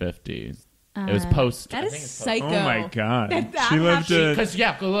 40s or 50s. It was post. That is psycho. Oh my god! She lived because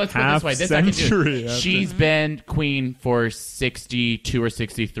let's put it this way: century. She's been queen for 62 or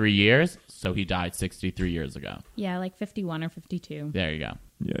 63 years, so he died 63 years ago. Yeah, like 51 or 52. There you go.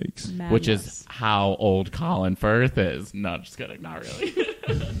 Yikes! Madness. Which is how old Colin Firth is. No, just kidding. Not really.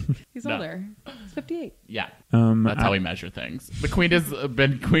 He's older. He's 58. Yeah, that's how we measure things. The queen has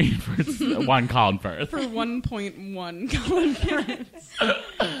been queen for one Colin Firth. For 1.1 Colin Firth.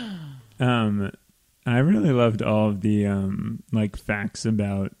 I really loved all of the facts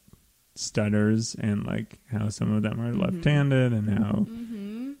about stutters and like how some of them are left-handed and how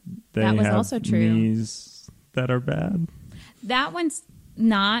they that was have also true. Knees that are bad. That one's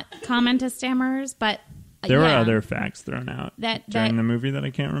not common to stammers, but There were Yeah. other facts thrown out That- during that- the movie that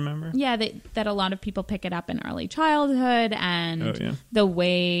I can't remember. Yeah, that a lot of people pick it up in early childhood, and Oh, yeah. the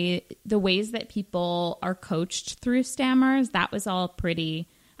ways that people are coached through stammers, that was all pretty.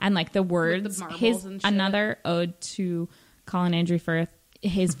 And like the words, marbles and shit. another ode to Colin Andrew Firth,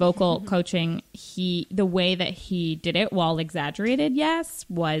 his vocal coaching. The way that he did it, while exaggerated, yes,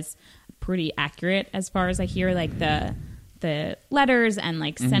 was pretty accurate as far as I hear. Like the letters and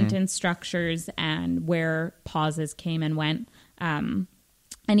like sentence structures and where pauses came and went. And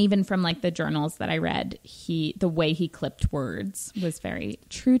even from like the journals that I read, the way he clipped words was very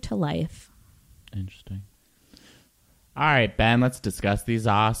true to life. Interesting. All right, Ben, let's discuss these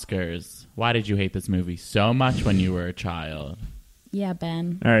Oscars. Why did you hate this movie so much when you were a child? Yeah,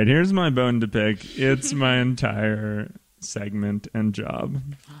 Ben. All right, here's my bone to pick. It's my entire segment and job.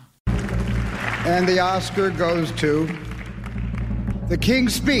 And the Oscar goes to The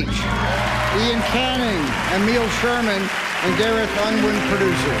King's Speech. Ian Canning, Emil Sherman, and Gareth Unwin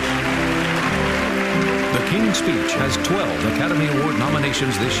producers. The King's Speech has 12 Academy Award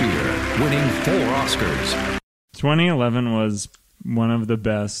nominations this year, winning 4 Oscars. 2011 was one of the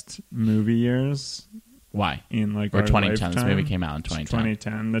best movie years. Why? In like or our 2010. This lifetime. movie came out in 2010.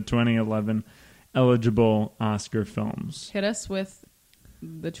 2010. The 2011 eligible Oscar films. Hit us with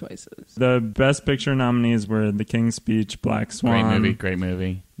the choices. The Best Picture nominees were The King's Speech, Black Swan, Great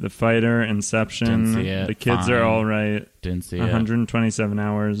movie. The Fighter, Inception, Didn't see it. The Kids Fine. Are All Right, Didn't see it. 127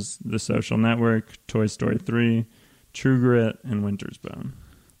 Hours, The Social Network, Toy Story 3, True Grit, and Winter's Bone.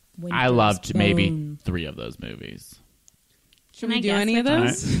 I loved maybe 3 of those movies. Should we do any of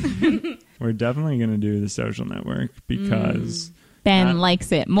those? We're definitely going to do The Social Network because Ben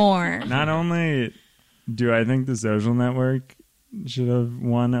likes it more. Not only do I think The Social Network should have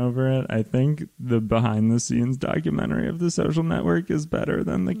won over it, I think the behind-the-scenes documentary of The Social Network is better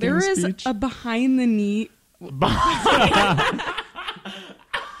than The There King's is Speech. a behind the knee.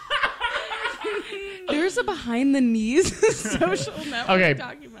 There's a behind the knees Social Network Okay.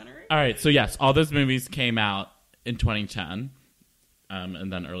 documentary. All right, so yes, all those movies came out in 2010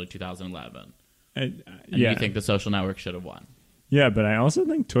 and then early 2011. And yeah. you think The Social Network should have won? Yeah, but I also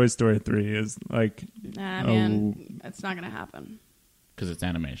think Toy Story 3 is like... Nah, man, it's not going to happen. Because it's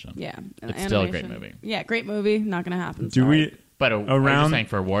animation. Yeah. It's still a great movie. Yeah, great movie. Not going to happen. Do we... But are you saying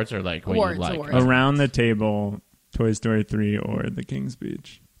for awards or like what Awards, you like? awards. Around the table, Toy Story 3 or The King's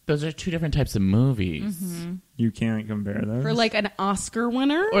Speech? Those are 2 different types of movies. You can't compare those. For like an Oscar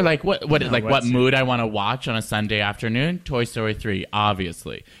winner? Or like what No, what mood I want to watch on a Sunday afternoon? Toy Story 3,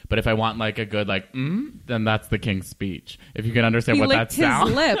 obviously. But if I want like a good then that's The King's Speech. If you can understand He what that licked his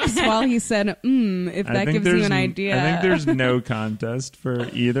sounds. lips while he said, if I that think gives you there's an idea. I think there's no contest for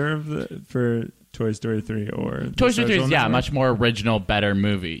either of for Toy Story 3 or The Toy Story 3 Social is, Network. much more original, better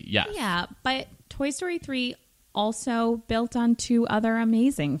movie. Yes. Yeah, but Toy Story 3 also built on 2 other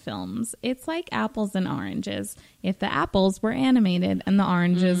amazing films. It's like apples and oranges. If the apples were animated and the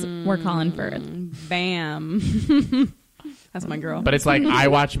oranges were Colin Firth. Bam. That's my girl. But it's like I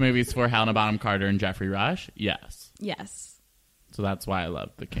watch movies for Helena Bonham Carter and Jeffrey Rush. Yes. Yes. So that's why I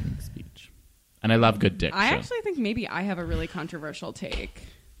love The King's Speech. And I love good diction. I actually think maybe I have a really controversial take,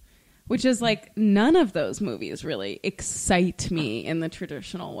 which is like none of those movies really excite me in the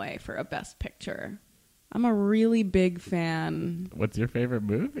traditional way for a Best Picture. I'm a really big fan. What's your favorite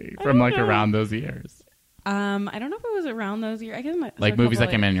movie from like around those years? I don't know if it was around those years. I guess Like movies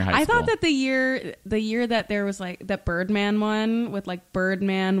that came in your high I school. thought that the year that there was like that Birdman one with like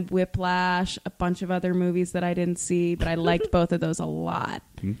Birdman, Whiplash, a bunch of other movies that I didn't see, but I liked both of those a lot.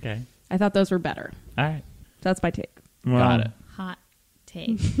 Okay. I thought those were better. All right. That's my take. Well, Got it. Hot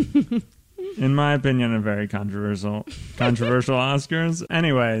take. In my opinion, a very controversial Oscars.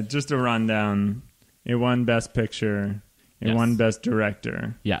 Anyway, just a rundown. It won Best Picture. It Yes. won Best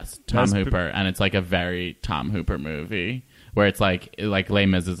Director. Yes, Tom Best Hooper. And it's like a very Tom Hooper movie where it's like Les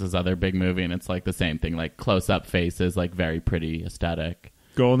Mis is his other big movie and it's like the same thing, like close-up faces, like very pretty aesthetic,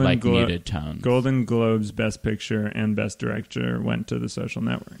 like muted tones. Golden Globes Best Picture and Best Director went to The Social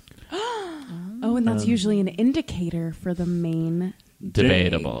Network. Oh, and that's usually an indicator for the main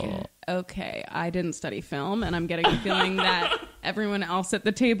Debatable. dig. Okay, I didn't study film, and I'm getting the feeling that everyone else at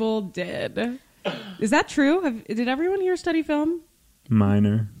the table did. Is that true? Did everyone here study film?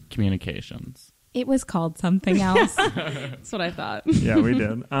 Minor. Communications. It was called something else. That's what I thought. Yeah, we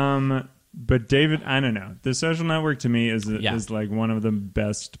did. But David, I don't know. The Social Network to me is like one of the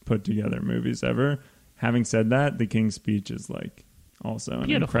best put together movies ever. Having said that, The King's Speech is like also an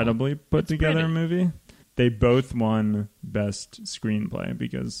Beautiful. incredibly put together pretty. movie. They both won Best Screenplay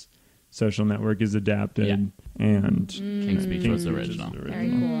because Social Network is adapted and King's Speech was original. Very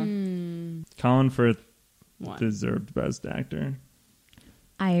cool. Colin Firth deserved Best Actor.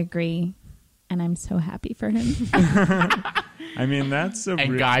 I agree, and I'm so happy for him. I mean, that's a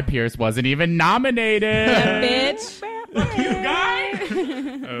and Guy Pearce wasn't even nominated. Bitch. You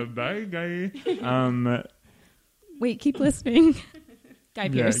guy. Bye, Guy. Wait, keep listening. Guy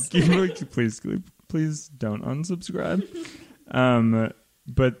Pearce. Please don't unsubscribe.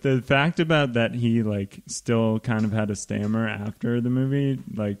 But the fact about that he like still kind of had a stammer after the movie,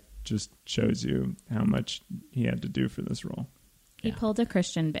 like, just shows you how much he had to do for this role. He pulled a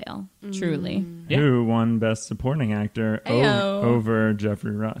Christian Bale, truly. Yeah. Who won Best Supporting Actor over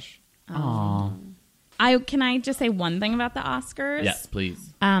Jeffrey Rush. Aww. Can I just say one thing about the Oscars? Yes,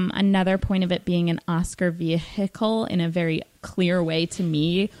 please. Another point of it being an Oscar vehicle in a very clear way to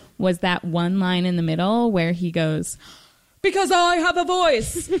me was that one line in the middle where he goes, "Because I have a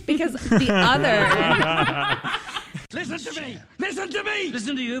voice." Because the other... Listen to me! Listen to me!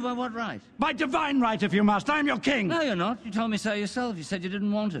 Listen to you by what right? By divine right, if you must. I'm your king. No, you're not. You told me so yourself. You said you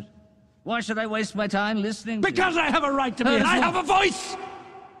didn't want it. Why should I waste my time listening to Because you? I have a right to be, and I have a voice!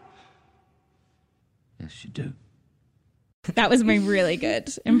 Yes, you do. That was my really good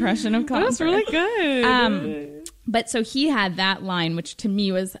impression of Colin That was Firth. really good. But so he had that line, which to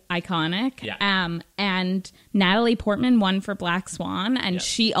me was iconic. Yeah. And Natalie Portman won for Black Swan. And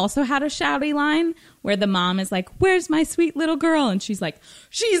she also had a shouty line where the mom is like, "Where's my sweet little girl?" And she's like,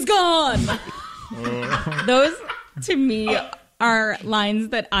 "She's gone." Those, to me, are lines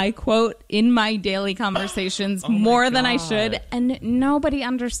that I quote in my daily conversations more than I should. And nobody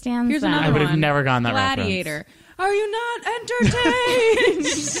understands Here's them. another I would have one. never gotten that Gladiator. reference. Are you not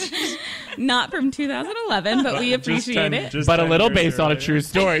entertained? Not from 2011, but we appreciate it. But a little based on a true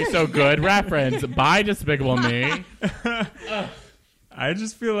story, so good reference. Bye, Despicable Me. I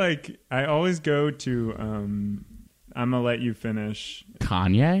just feel like I always go to I'm gonna let you finish.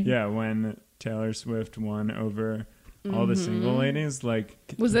 Kanye? Yeah, when Taylor Swift won over all the single ladies. Like,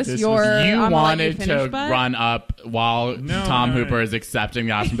 Was this You wanted to run up while Tom Hooper is accepting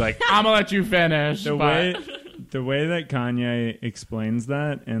the Oscar and be like, "I'm gonna let you finish." the way that Kanye explains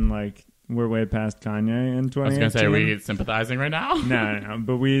that, and like, we're way past Kanye in 2018. I was gonna say, are we sympathizing right now? No,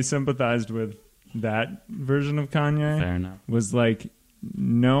 but we sympathized with that version of Kanye. Fair enough. Was like,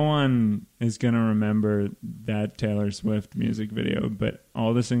 no one is gonna remember that Taylor Swift music video, but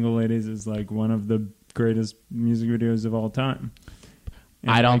All the Single Ladies is like one of the greatest music videos of all time.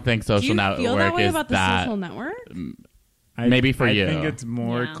 And I don't like, think Social Do you Network feel that way is about the Social Network? Maybe for you. I think it's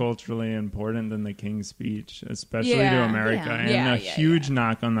more Yeah. culturally important than the King's Speech, especially to Yeah, America. yeah. And Yeah, a yeah, huge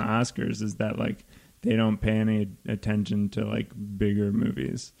knock on the Oscars is that like they don't pay any attention to like bigger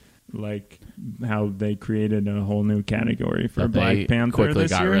movies, like how they created a whole new category for that Black they Panther quickly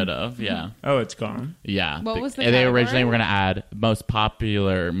this got year. rid of. Yeah. Oh, it's gone. Yeah. What was the They originally category? were going to add most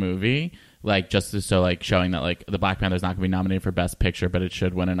popular movie, like just so like showing that like the Black Panther's not going to be nominated for Best Picture, but it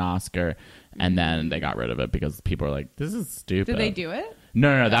should win an Oscar. And then they got rid of it because people were like, "This is stupid." Did they do it?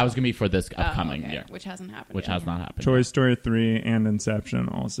 No. That was going to be for this upcoming year, Which hasn't happened. which yet. has not happened. Toy Story 3 and Inception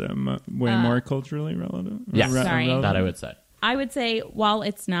also way more culturally relevant. Yes, Sorry. that I would say. I would say while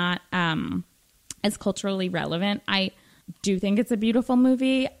it's not as culturally relevant, I do think it's a beautiful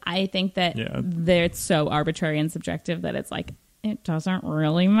movie. I think that it's so arbitrary and subjective that it's like, it doesn't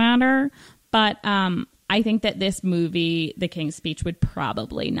really matter. But I think that this movie, The King's Speech, would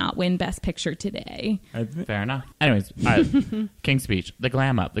probably not win Best Picture today. Fair enough. Anyways, all right. King's Speech, the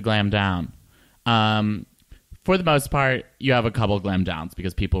glam up, the glam down. For the most part, you have a couple glam downs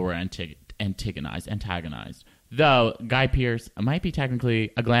because people were antagonized. Though Guy Pearce might be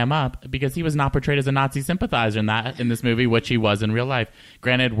technically a glam up because he was not portrayed as a Nazi sympathizer in this movie, which he was in real life.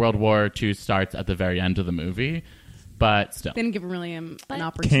 Granted, World War II starts at the very end of the movie, but still. They didn't give really an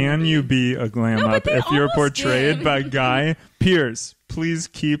opportunity. Can you be a glam up if you're portrayed by Guy Pearce? Please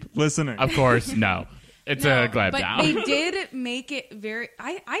keep listening. Of course, no. It's a glam down. But they did make it very...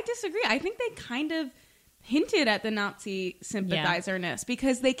 I disagree. I think they kind of hinted at the Nazi sympathizerness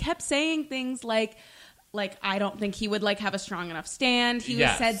because they kept saying things like I don't think he would like have a strong enough stand. He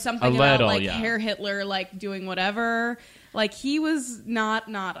said something about Herr Hitler like doing whatever. Like he was not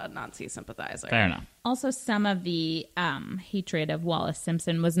a Nazi sympathizer. Fair enough. Also, some of the hatred of Wallace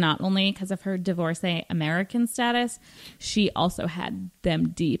Simpson was not only because of her divorcee American status, she also had them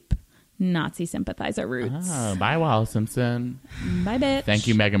deep Nazi sympathizer roots. Oh, bye, Wallace Simpson. Bye, bitch. Thank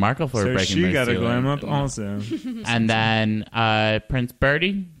you, Meghan Markle, for breaking she my got a ceiling. glam up also. And then Prince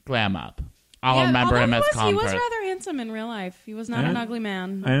Bertie, glam up. I'll remember him as Colin He was Firth. rather handsome in real life. He was not an ugly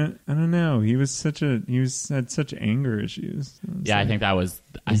man. I don't know. He had such anger issues. I think that was.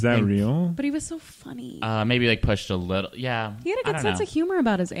 Is that real? But he was so funny. Maybe like pushed a little. Yeah. He had a good sense of humor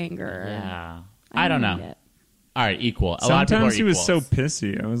about his anger. Yeah. I don't know. All right, equal. A lot of people are Sometimes he was so equals.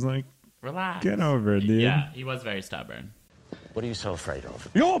 pissy. I was like, Relax. get over it, dude. Yeah, he was very stubborn. What are you so afraid of?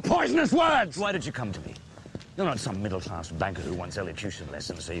 Your poisonous words! Why did you come to me? You're not some middle-class banker who wants elocution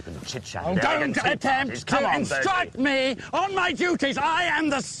lessons so you can chit-chat. Oh, at don't elegant tea parties. attempt Come to on, instruct me on my duties. I am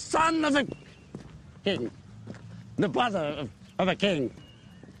the son of a king. The brother of a king.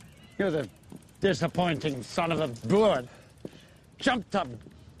 You're the disappointing son of a boor. Jumped up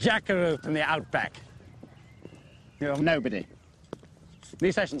jackaroo from the outback. You're nobody.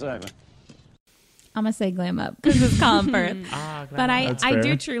 These sessions are over. I'm going to say glam up because it's Colin Firth. But That's I do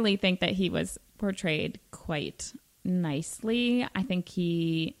fair. truly think that he was portrayed quite nicely. I think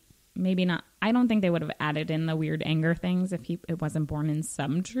he maybe not. I don't think they would have added in the weird anger things if it wasn't born in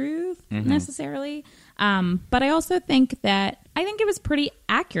some truth necessarily. But I also think it was pretty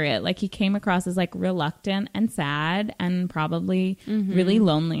accurate. Like he came across as like reluctant and sad and probably really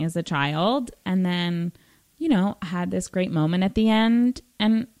lonely as a child. And then, had this great moment at the end.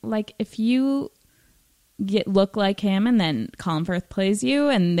 And like if you look like him and then Colin Firth plays you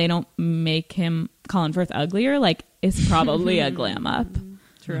and they don't make him Colin Firth uglier, like it's probably a glam up.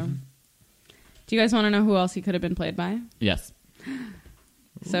 True. Do you guys want to know who else he could have been played by? Yes.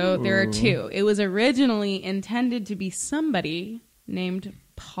 So there are two. It was originally intended to be somebody named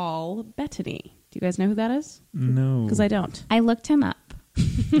Paul Bettany. Do you guys know who that is? No. Because I don't. I looked him up.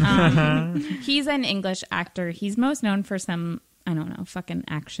 He's an English actor. He's most known for some, I don't know, fucking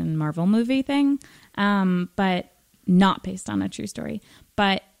action Marvel movie thing, but not based on a true story.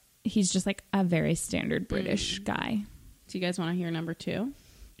 But he's just like a very standard British guy. Do you guys want to hear number two?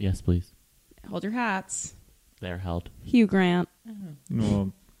 Yes, please. Hold your hats. They're held. Hugh Grant.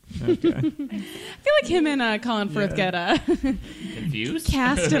 Well, okay. I feel like him and Colin Firth get Confused?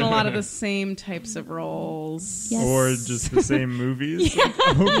 cast in a lot of the same types of roles. Yes. Or just the same movies like,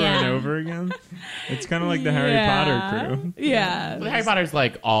 over and over again. It's kind of like the Harry Potter crew. Yeah. Well, Harry Potter's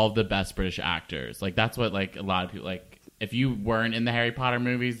like all the best British actors. Like that's what like a lot of people like. If you weren't in the Harry Potter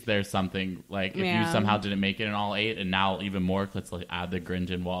movies, there's something like if you somehow didn't make it in all 8, and now even more, let's like add the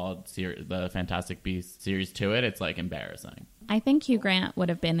Grindelwald series, the Fantastic Beasts series to it. It's like embarrassing. I think Hugh Grant would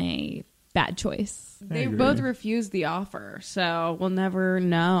have been a bad choice. They both refused the offer, so we'll never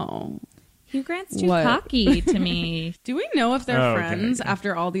know. Hugh Grant's too cocky to me. Do we know if they're Oh, okay. friends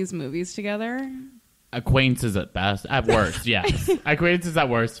after all these movies together? Acquaintances at best, at worst, yes. Acquaintances at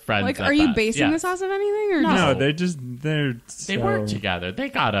worst, friends. Like, at are you best, basing yes. this off of anything or No, just? they're They work together. They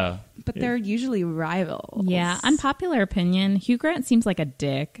gotta. But they're usually rivals. Yeah, unpopular opinion. Hugh Grant seems like a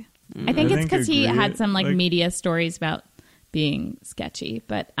dick. I think it's because he had some like media stories about being sketchy,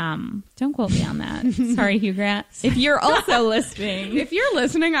 but don't quote me on that. Sorry, Hugh Grant. If you're also listening. If you're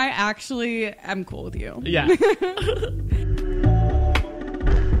listening, I actually am cool with you. Yeah.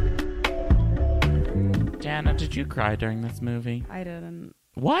 Jana, did you cry during this movie? I didn't.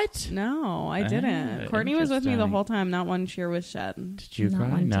 What? No, I didn't. Courtney was with me the interesting. whole time. Not one tear was shed. Did you Not cry?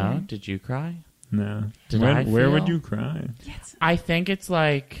 one No. tear. Did you cry? No. Did where I where would feel- you cry? I think it's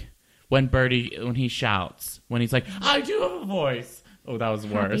like when he shouts, when he's like, I do have a voice. Oh, that was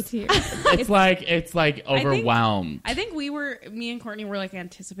worse. tears. It's like overwhelmed. I think me and Courtney were like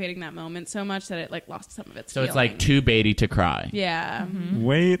anticipating that moment so much that it like lost some of its So it's feeling. like too baity to cry. Yeah.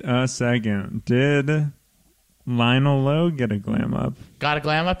 Wait a second. Did Lionel Lowe get a glam up? Got a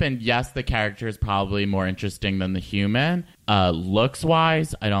glam up, and yes, the character is probably more interesting than the human. Looks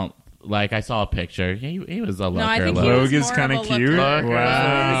wise, I don't like. I saw a picture. He was a looker. No, I think he Logue was is more kind of of a cute. looker.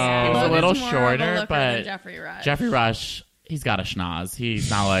 Wow. He was a Logan's little more of a shorter, looker but than Jeffrey Rush. Jeffrey Rush, he's got a schnoz. He's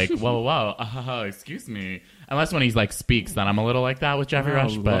not like whoa, excuse me. Unless when he's like speaks, then I'm a little like that with Jeffrey Wow,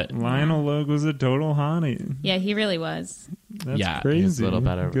 Rush. But Lionel Logue was a total hottie. Yeah, he really was. That's yeah, crazy. he was a little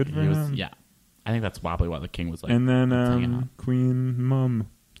better. Good for he was, him. Yeah, I think that's probably why the king was like. And then hanging out. Queen Mum.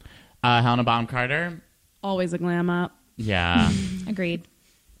 Helena Bonham Carter. Always a glam up. Yeah. Agreed.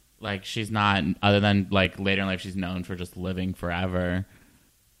 Like she's not, other than like later in life, she's known for just living forever.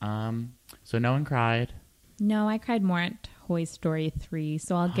 So no one cried. No, I cried more at Toy Story 3,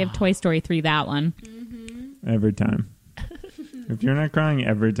 so I'll give Toy Story 3 that one. Every time. If you're not crying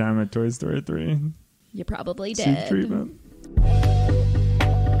every time at Toy Story 3, You probably seek did. treatment.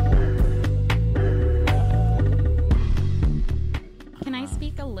 Can I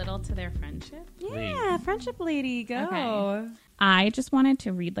speak a little to their friendship? Yeah, friendship lady, go. Okay. I just wanted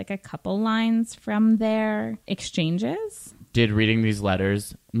to read like a couple lines from their exchanges. Did reading these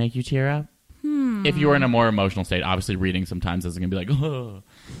letters make you tear up? If you were in a more emotional state, obviously reading sometimes isn't going to be like, oh.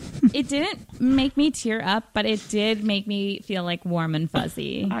 It didn't make me tear up, but it did make me feel like warm and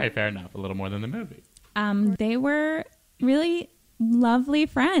fuzzy. All right, fair enough. A little more than the movie. They were really lovely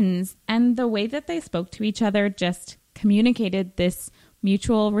friends. And the way that they spoke to each other just communicated this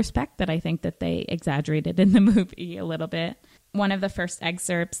mutual respect that I think that they exaggerated in the movie a little bit. One of the first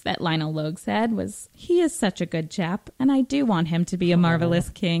excerpts that Lionel Logue said was, "He is such a good chap, and I do want him to be a marvelous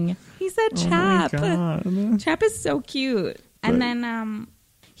king." He said chap. Chap is so cute. And then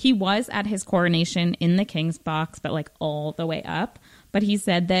he was at his coronation in the king's box, but like all the way up. But he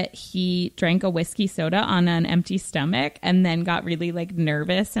said that he drank a whiskey soda on an empty stomach and then got really like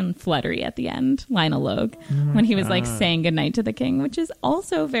nervous and fluttery at the end, Lionel Logue, when he was like saying goodnight to the king, which is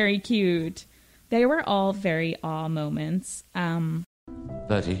also very cute. They were all very awe moments.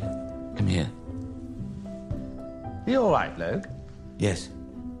 Bertie, come here. You all right, Logue? Yes.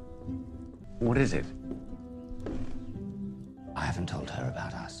 What is it? I haven't told her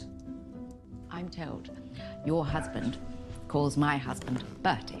about us. I'm told your husband calls my husband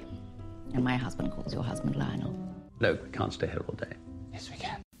Bertie, and my husband calls your husband Lionel. Logue, we can't stay here all day. Yes, we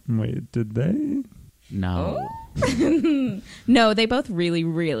can. Wait, did they? No. No, they both really,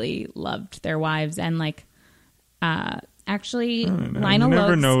 really loved their wives. And like, actually, Lionel You never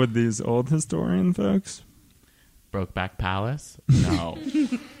Logue's- know with these old historian folks. Brokeback Palace? No.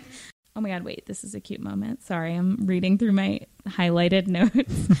 Oh my God, wait, this is a cute moment. Sorry, I'm reading through my highlighted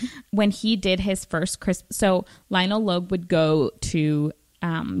notes. When he did his first Christmas, so Lionel Logue would go to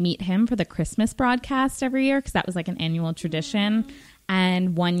meet him for the Christmas broadcast every year, because that was like an annual tradition.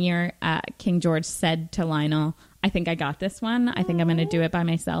 And one year, King George said to Lionel, "I think I got this one. I think I'm going to do it by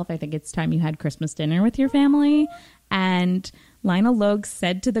myself. I think it's time you had Christmas dinner with your family." And Lionel Logue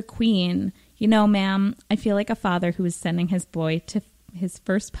said to the Queen, "You know, ma'am, I feel like a father who is sending his boy to his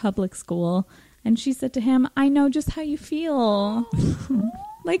first public school." And she said to him, "I know just how you feel."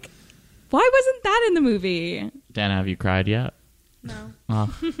 Like, why wasn't that in the movie? Dana, have you cried yet? No.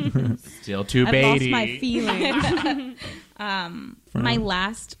 Oh. Still too I've baby. lost my feelings. My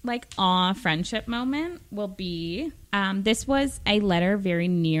last awe friendship moment will be this was a letter very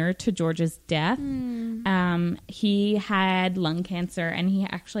near to George's death. He had lung cancer, and he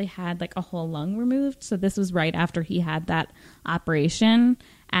actually had a whole lung removed. So this was right after he had that operation.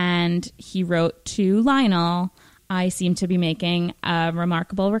 And he wrote to Lionel, "I seem to be making a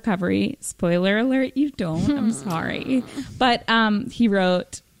remarkable recovery." Spoiler alert, you don't. I'm sorry. But he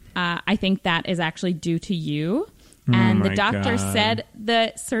wrote, "I think that is actually due to you." And the doctor said,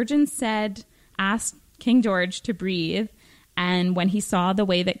 the surgeon said, asked King George to breathe. And when he saw the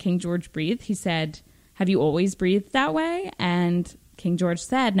way that King George breathed, he said, "Have you always breathed that way?" And King George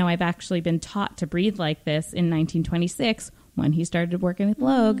said, "No, I've actually been taught to breathe like this in 1926 when he started working with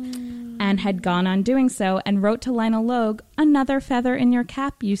Logue," and had gone on doing so, and wrote to Lionel Logue, "Another feather in your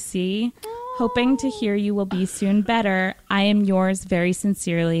cap, you see. Hoping to hear you will be soon better. I am yours very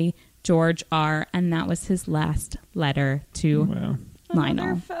sincerely, George R." And that was his last letter to Lionel.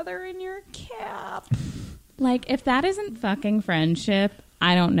 Another feather in your cap. If that isn't fucking friendship,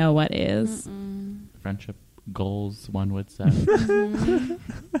 I don't know what is. Friendship goals, one would say.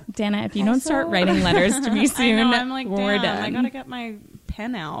 Dana, if you don't start writing letters to me soon, I know, I'm like, we're damn, done. I gotta get my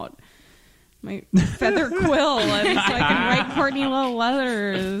pen out. My feather quill, and so I can write Courtney little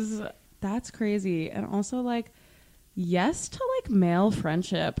letters. That's crazy. And also, yes to male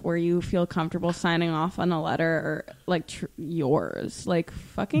friendship where you feel comfortable signing off on a letter or yours.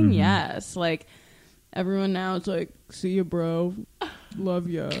 Fucking yes. Everyone now it's "See you, bro. Love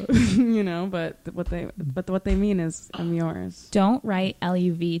ya." But what they mean is "I'm yours." Don't write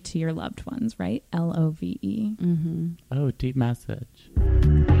LUV to your loved ones, right? LOVE. Mm-hmm. Oh, deep message.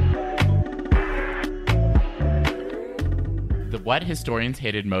 What historians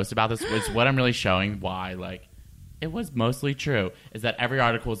hated most about this was what I'm really showing why, it was mostly true, is that every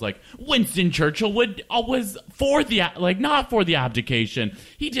article was Winston Churchill was for the, not for the abdication.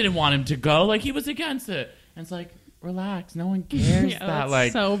 He didn't want him to go. He was against it. And it's relax. No one cares that,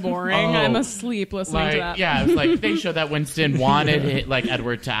 that's so boring. I'm asleep listening to that. Yeah, it's they showed that Winston wanted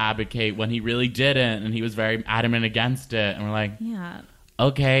Edward to abdicate when he really didn't, and he was very adamant against it. And we're yeah.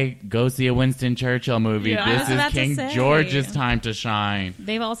 Okay, go see a Winston Churchill movie. Yeah, this is King George's time to shine.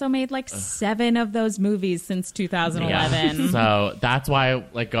 They've also made 7 of those movies since 2011. Yeah. So that's why,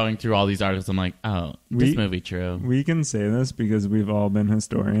 going through all these articles, I'm this movie true. We can say this because we've all been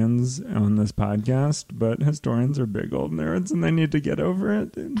historians on this podcast, but historians are big old nerds and they need to get over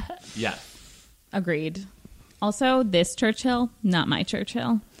it. Yeah. Agreed. Also, this Churchill, not my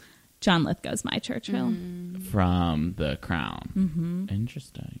Churchill. John Lithgow's my Churchill. From The Crown. Mm-hmm.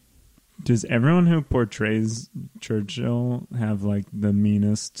 Interesting. Does everyone who portrays Churchill have like the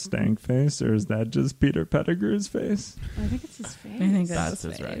meanest stank face, or is that just Peter Pettigrew's face? I think it's his face. I think That's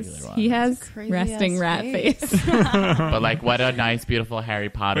his regular one. He has crazy resting ass rat face. But like, what a nice, beautiful Harry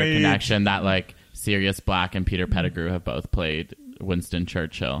Potter connection that like Sirius Black and Peter Pettigrew have both played Winston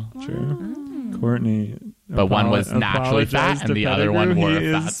Churchill. True. Courtney. But one was naturally apologize fat to and the other one Pettigrew. wore He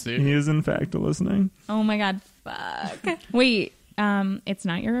a fat is- suit. He is in fact listening. Oh my god, fuck. Wait, it's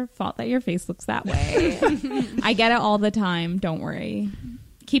not your fault that your face looks that way. I get it all the time. Don't worry.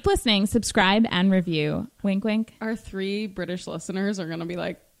 Keep listening, subscribe, and review. Wink, wink. Our 3 British listeners are going to be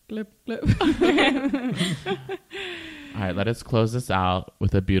like, blip, blip. All right, let us close this out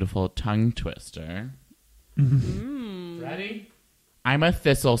with a beautiful tongue twister. Ready? I'm a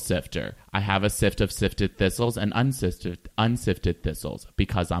thistle sifter. I have a sift of sifted thistles and unsifted thistles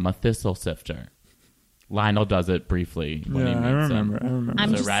because I'm a thistle sifter. Lionel does it briefly. When he Yeah, meets I him. remember. I'm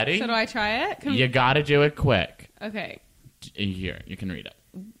So just- ready? So do I try it? You gotta do it quick. Okay. Here, you can read it.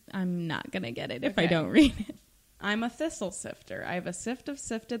 I'm not going to get it if I Okay. don't read it. I'm a thistle sifter. I have a sift of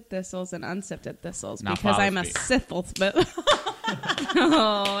sifted thistles and unsifted thistles Now because follow I'm a speed. siftle.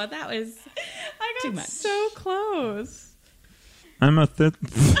 Oh, that was I got too much. so close. I'm a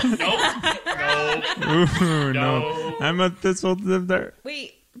No. no. I'm a thistle sifter.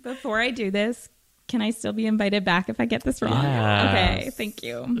 Wait, before I do this, can I still be invited back if I get this wrong? Yes. Okay, thank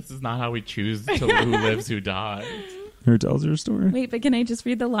you. This is not how we choose to who lives, who dies. Who tells your story? Wait, but can I just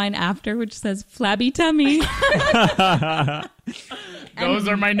read the line after, which says flabby tummy Those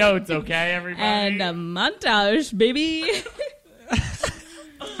are my notes, okay, everybody? and a montage, baby?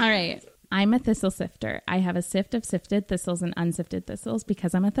 All right. I'm a thistle sifter. I have a sift of sifted thistles and unsifted thistles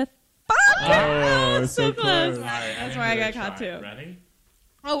because I'm a Oh, so close. That's why I got caught too. Ready?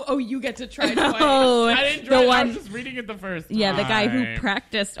 Oh, you get to try twice. Oh, I didn't the try. I one. was just reading it the first time. Yeah, the guy who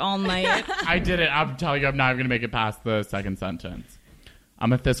practiced all night. I did it. I'm telling you, I'm not even going to make it past the second sentence.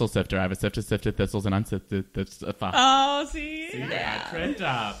 I'm a thistle sifter. I have a sift of sifted thistles and unsifted thistles. Oh, see? Yeah, tripped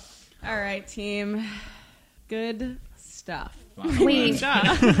up. All right, team. Good stuff. Wait. Job.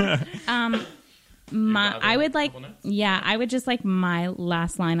 I would like, I would just like my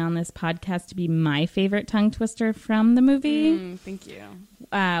last line on this podcast to be my favorite tongue twister from the movie, Thank you.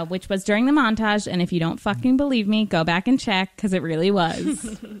 which was during the montage. And if you don't fucking believe me, go back and check because it really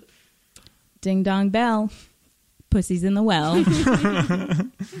was. Ding dong bell, pussy's in the well.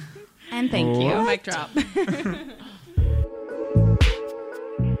 And thank you. Mic drop.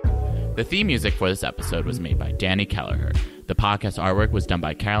 The theme music for this episode was made by Danny Kelleher. The podcast artwork was done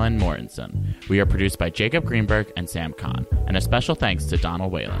by Carolyn Morinson. We are produced by Jacob Greenberg and Sam Kahn. And a special thanks to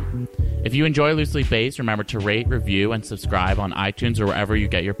Donald Whalen. If you enjoy Loosely Based, remember to rate, review, and subscribe on iTunes or wherever you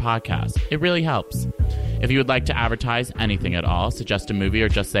get your podcasts. It really helps. If you would like to advertise anything at all, suggest a movie, or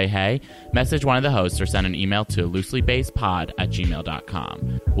just say hey, message one of the hosts or send an email to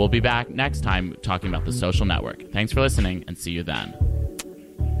looselybasedpod@gmail.com. We'll be back next time talking about The Social Network. Thanks for listening, and see you then.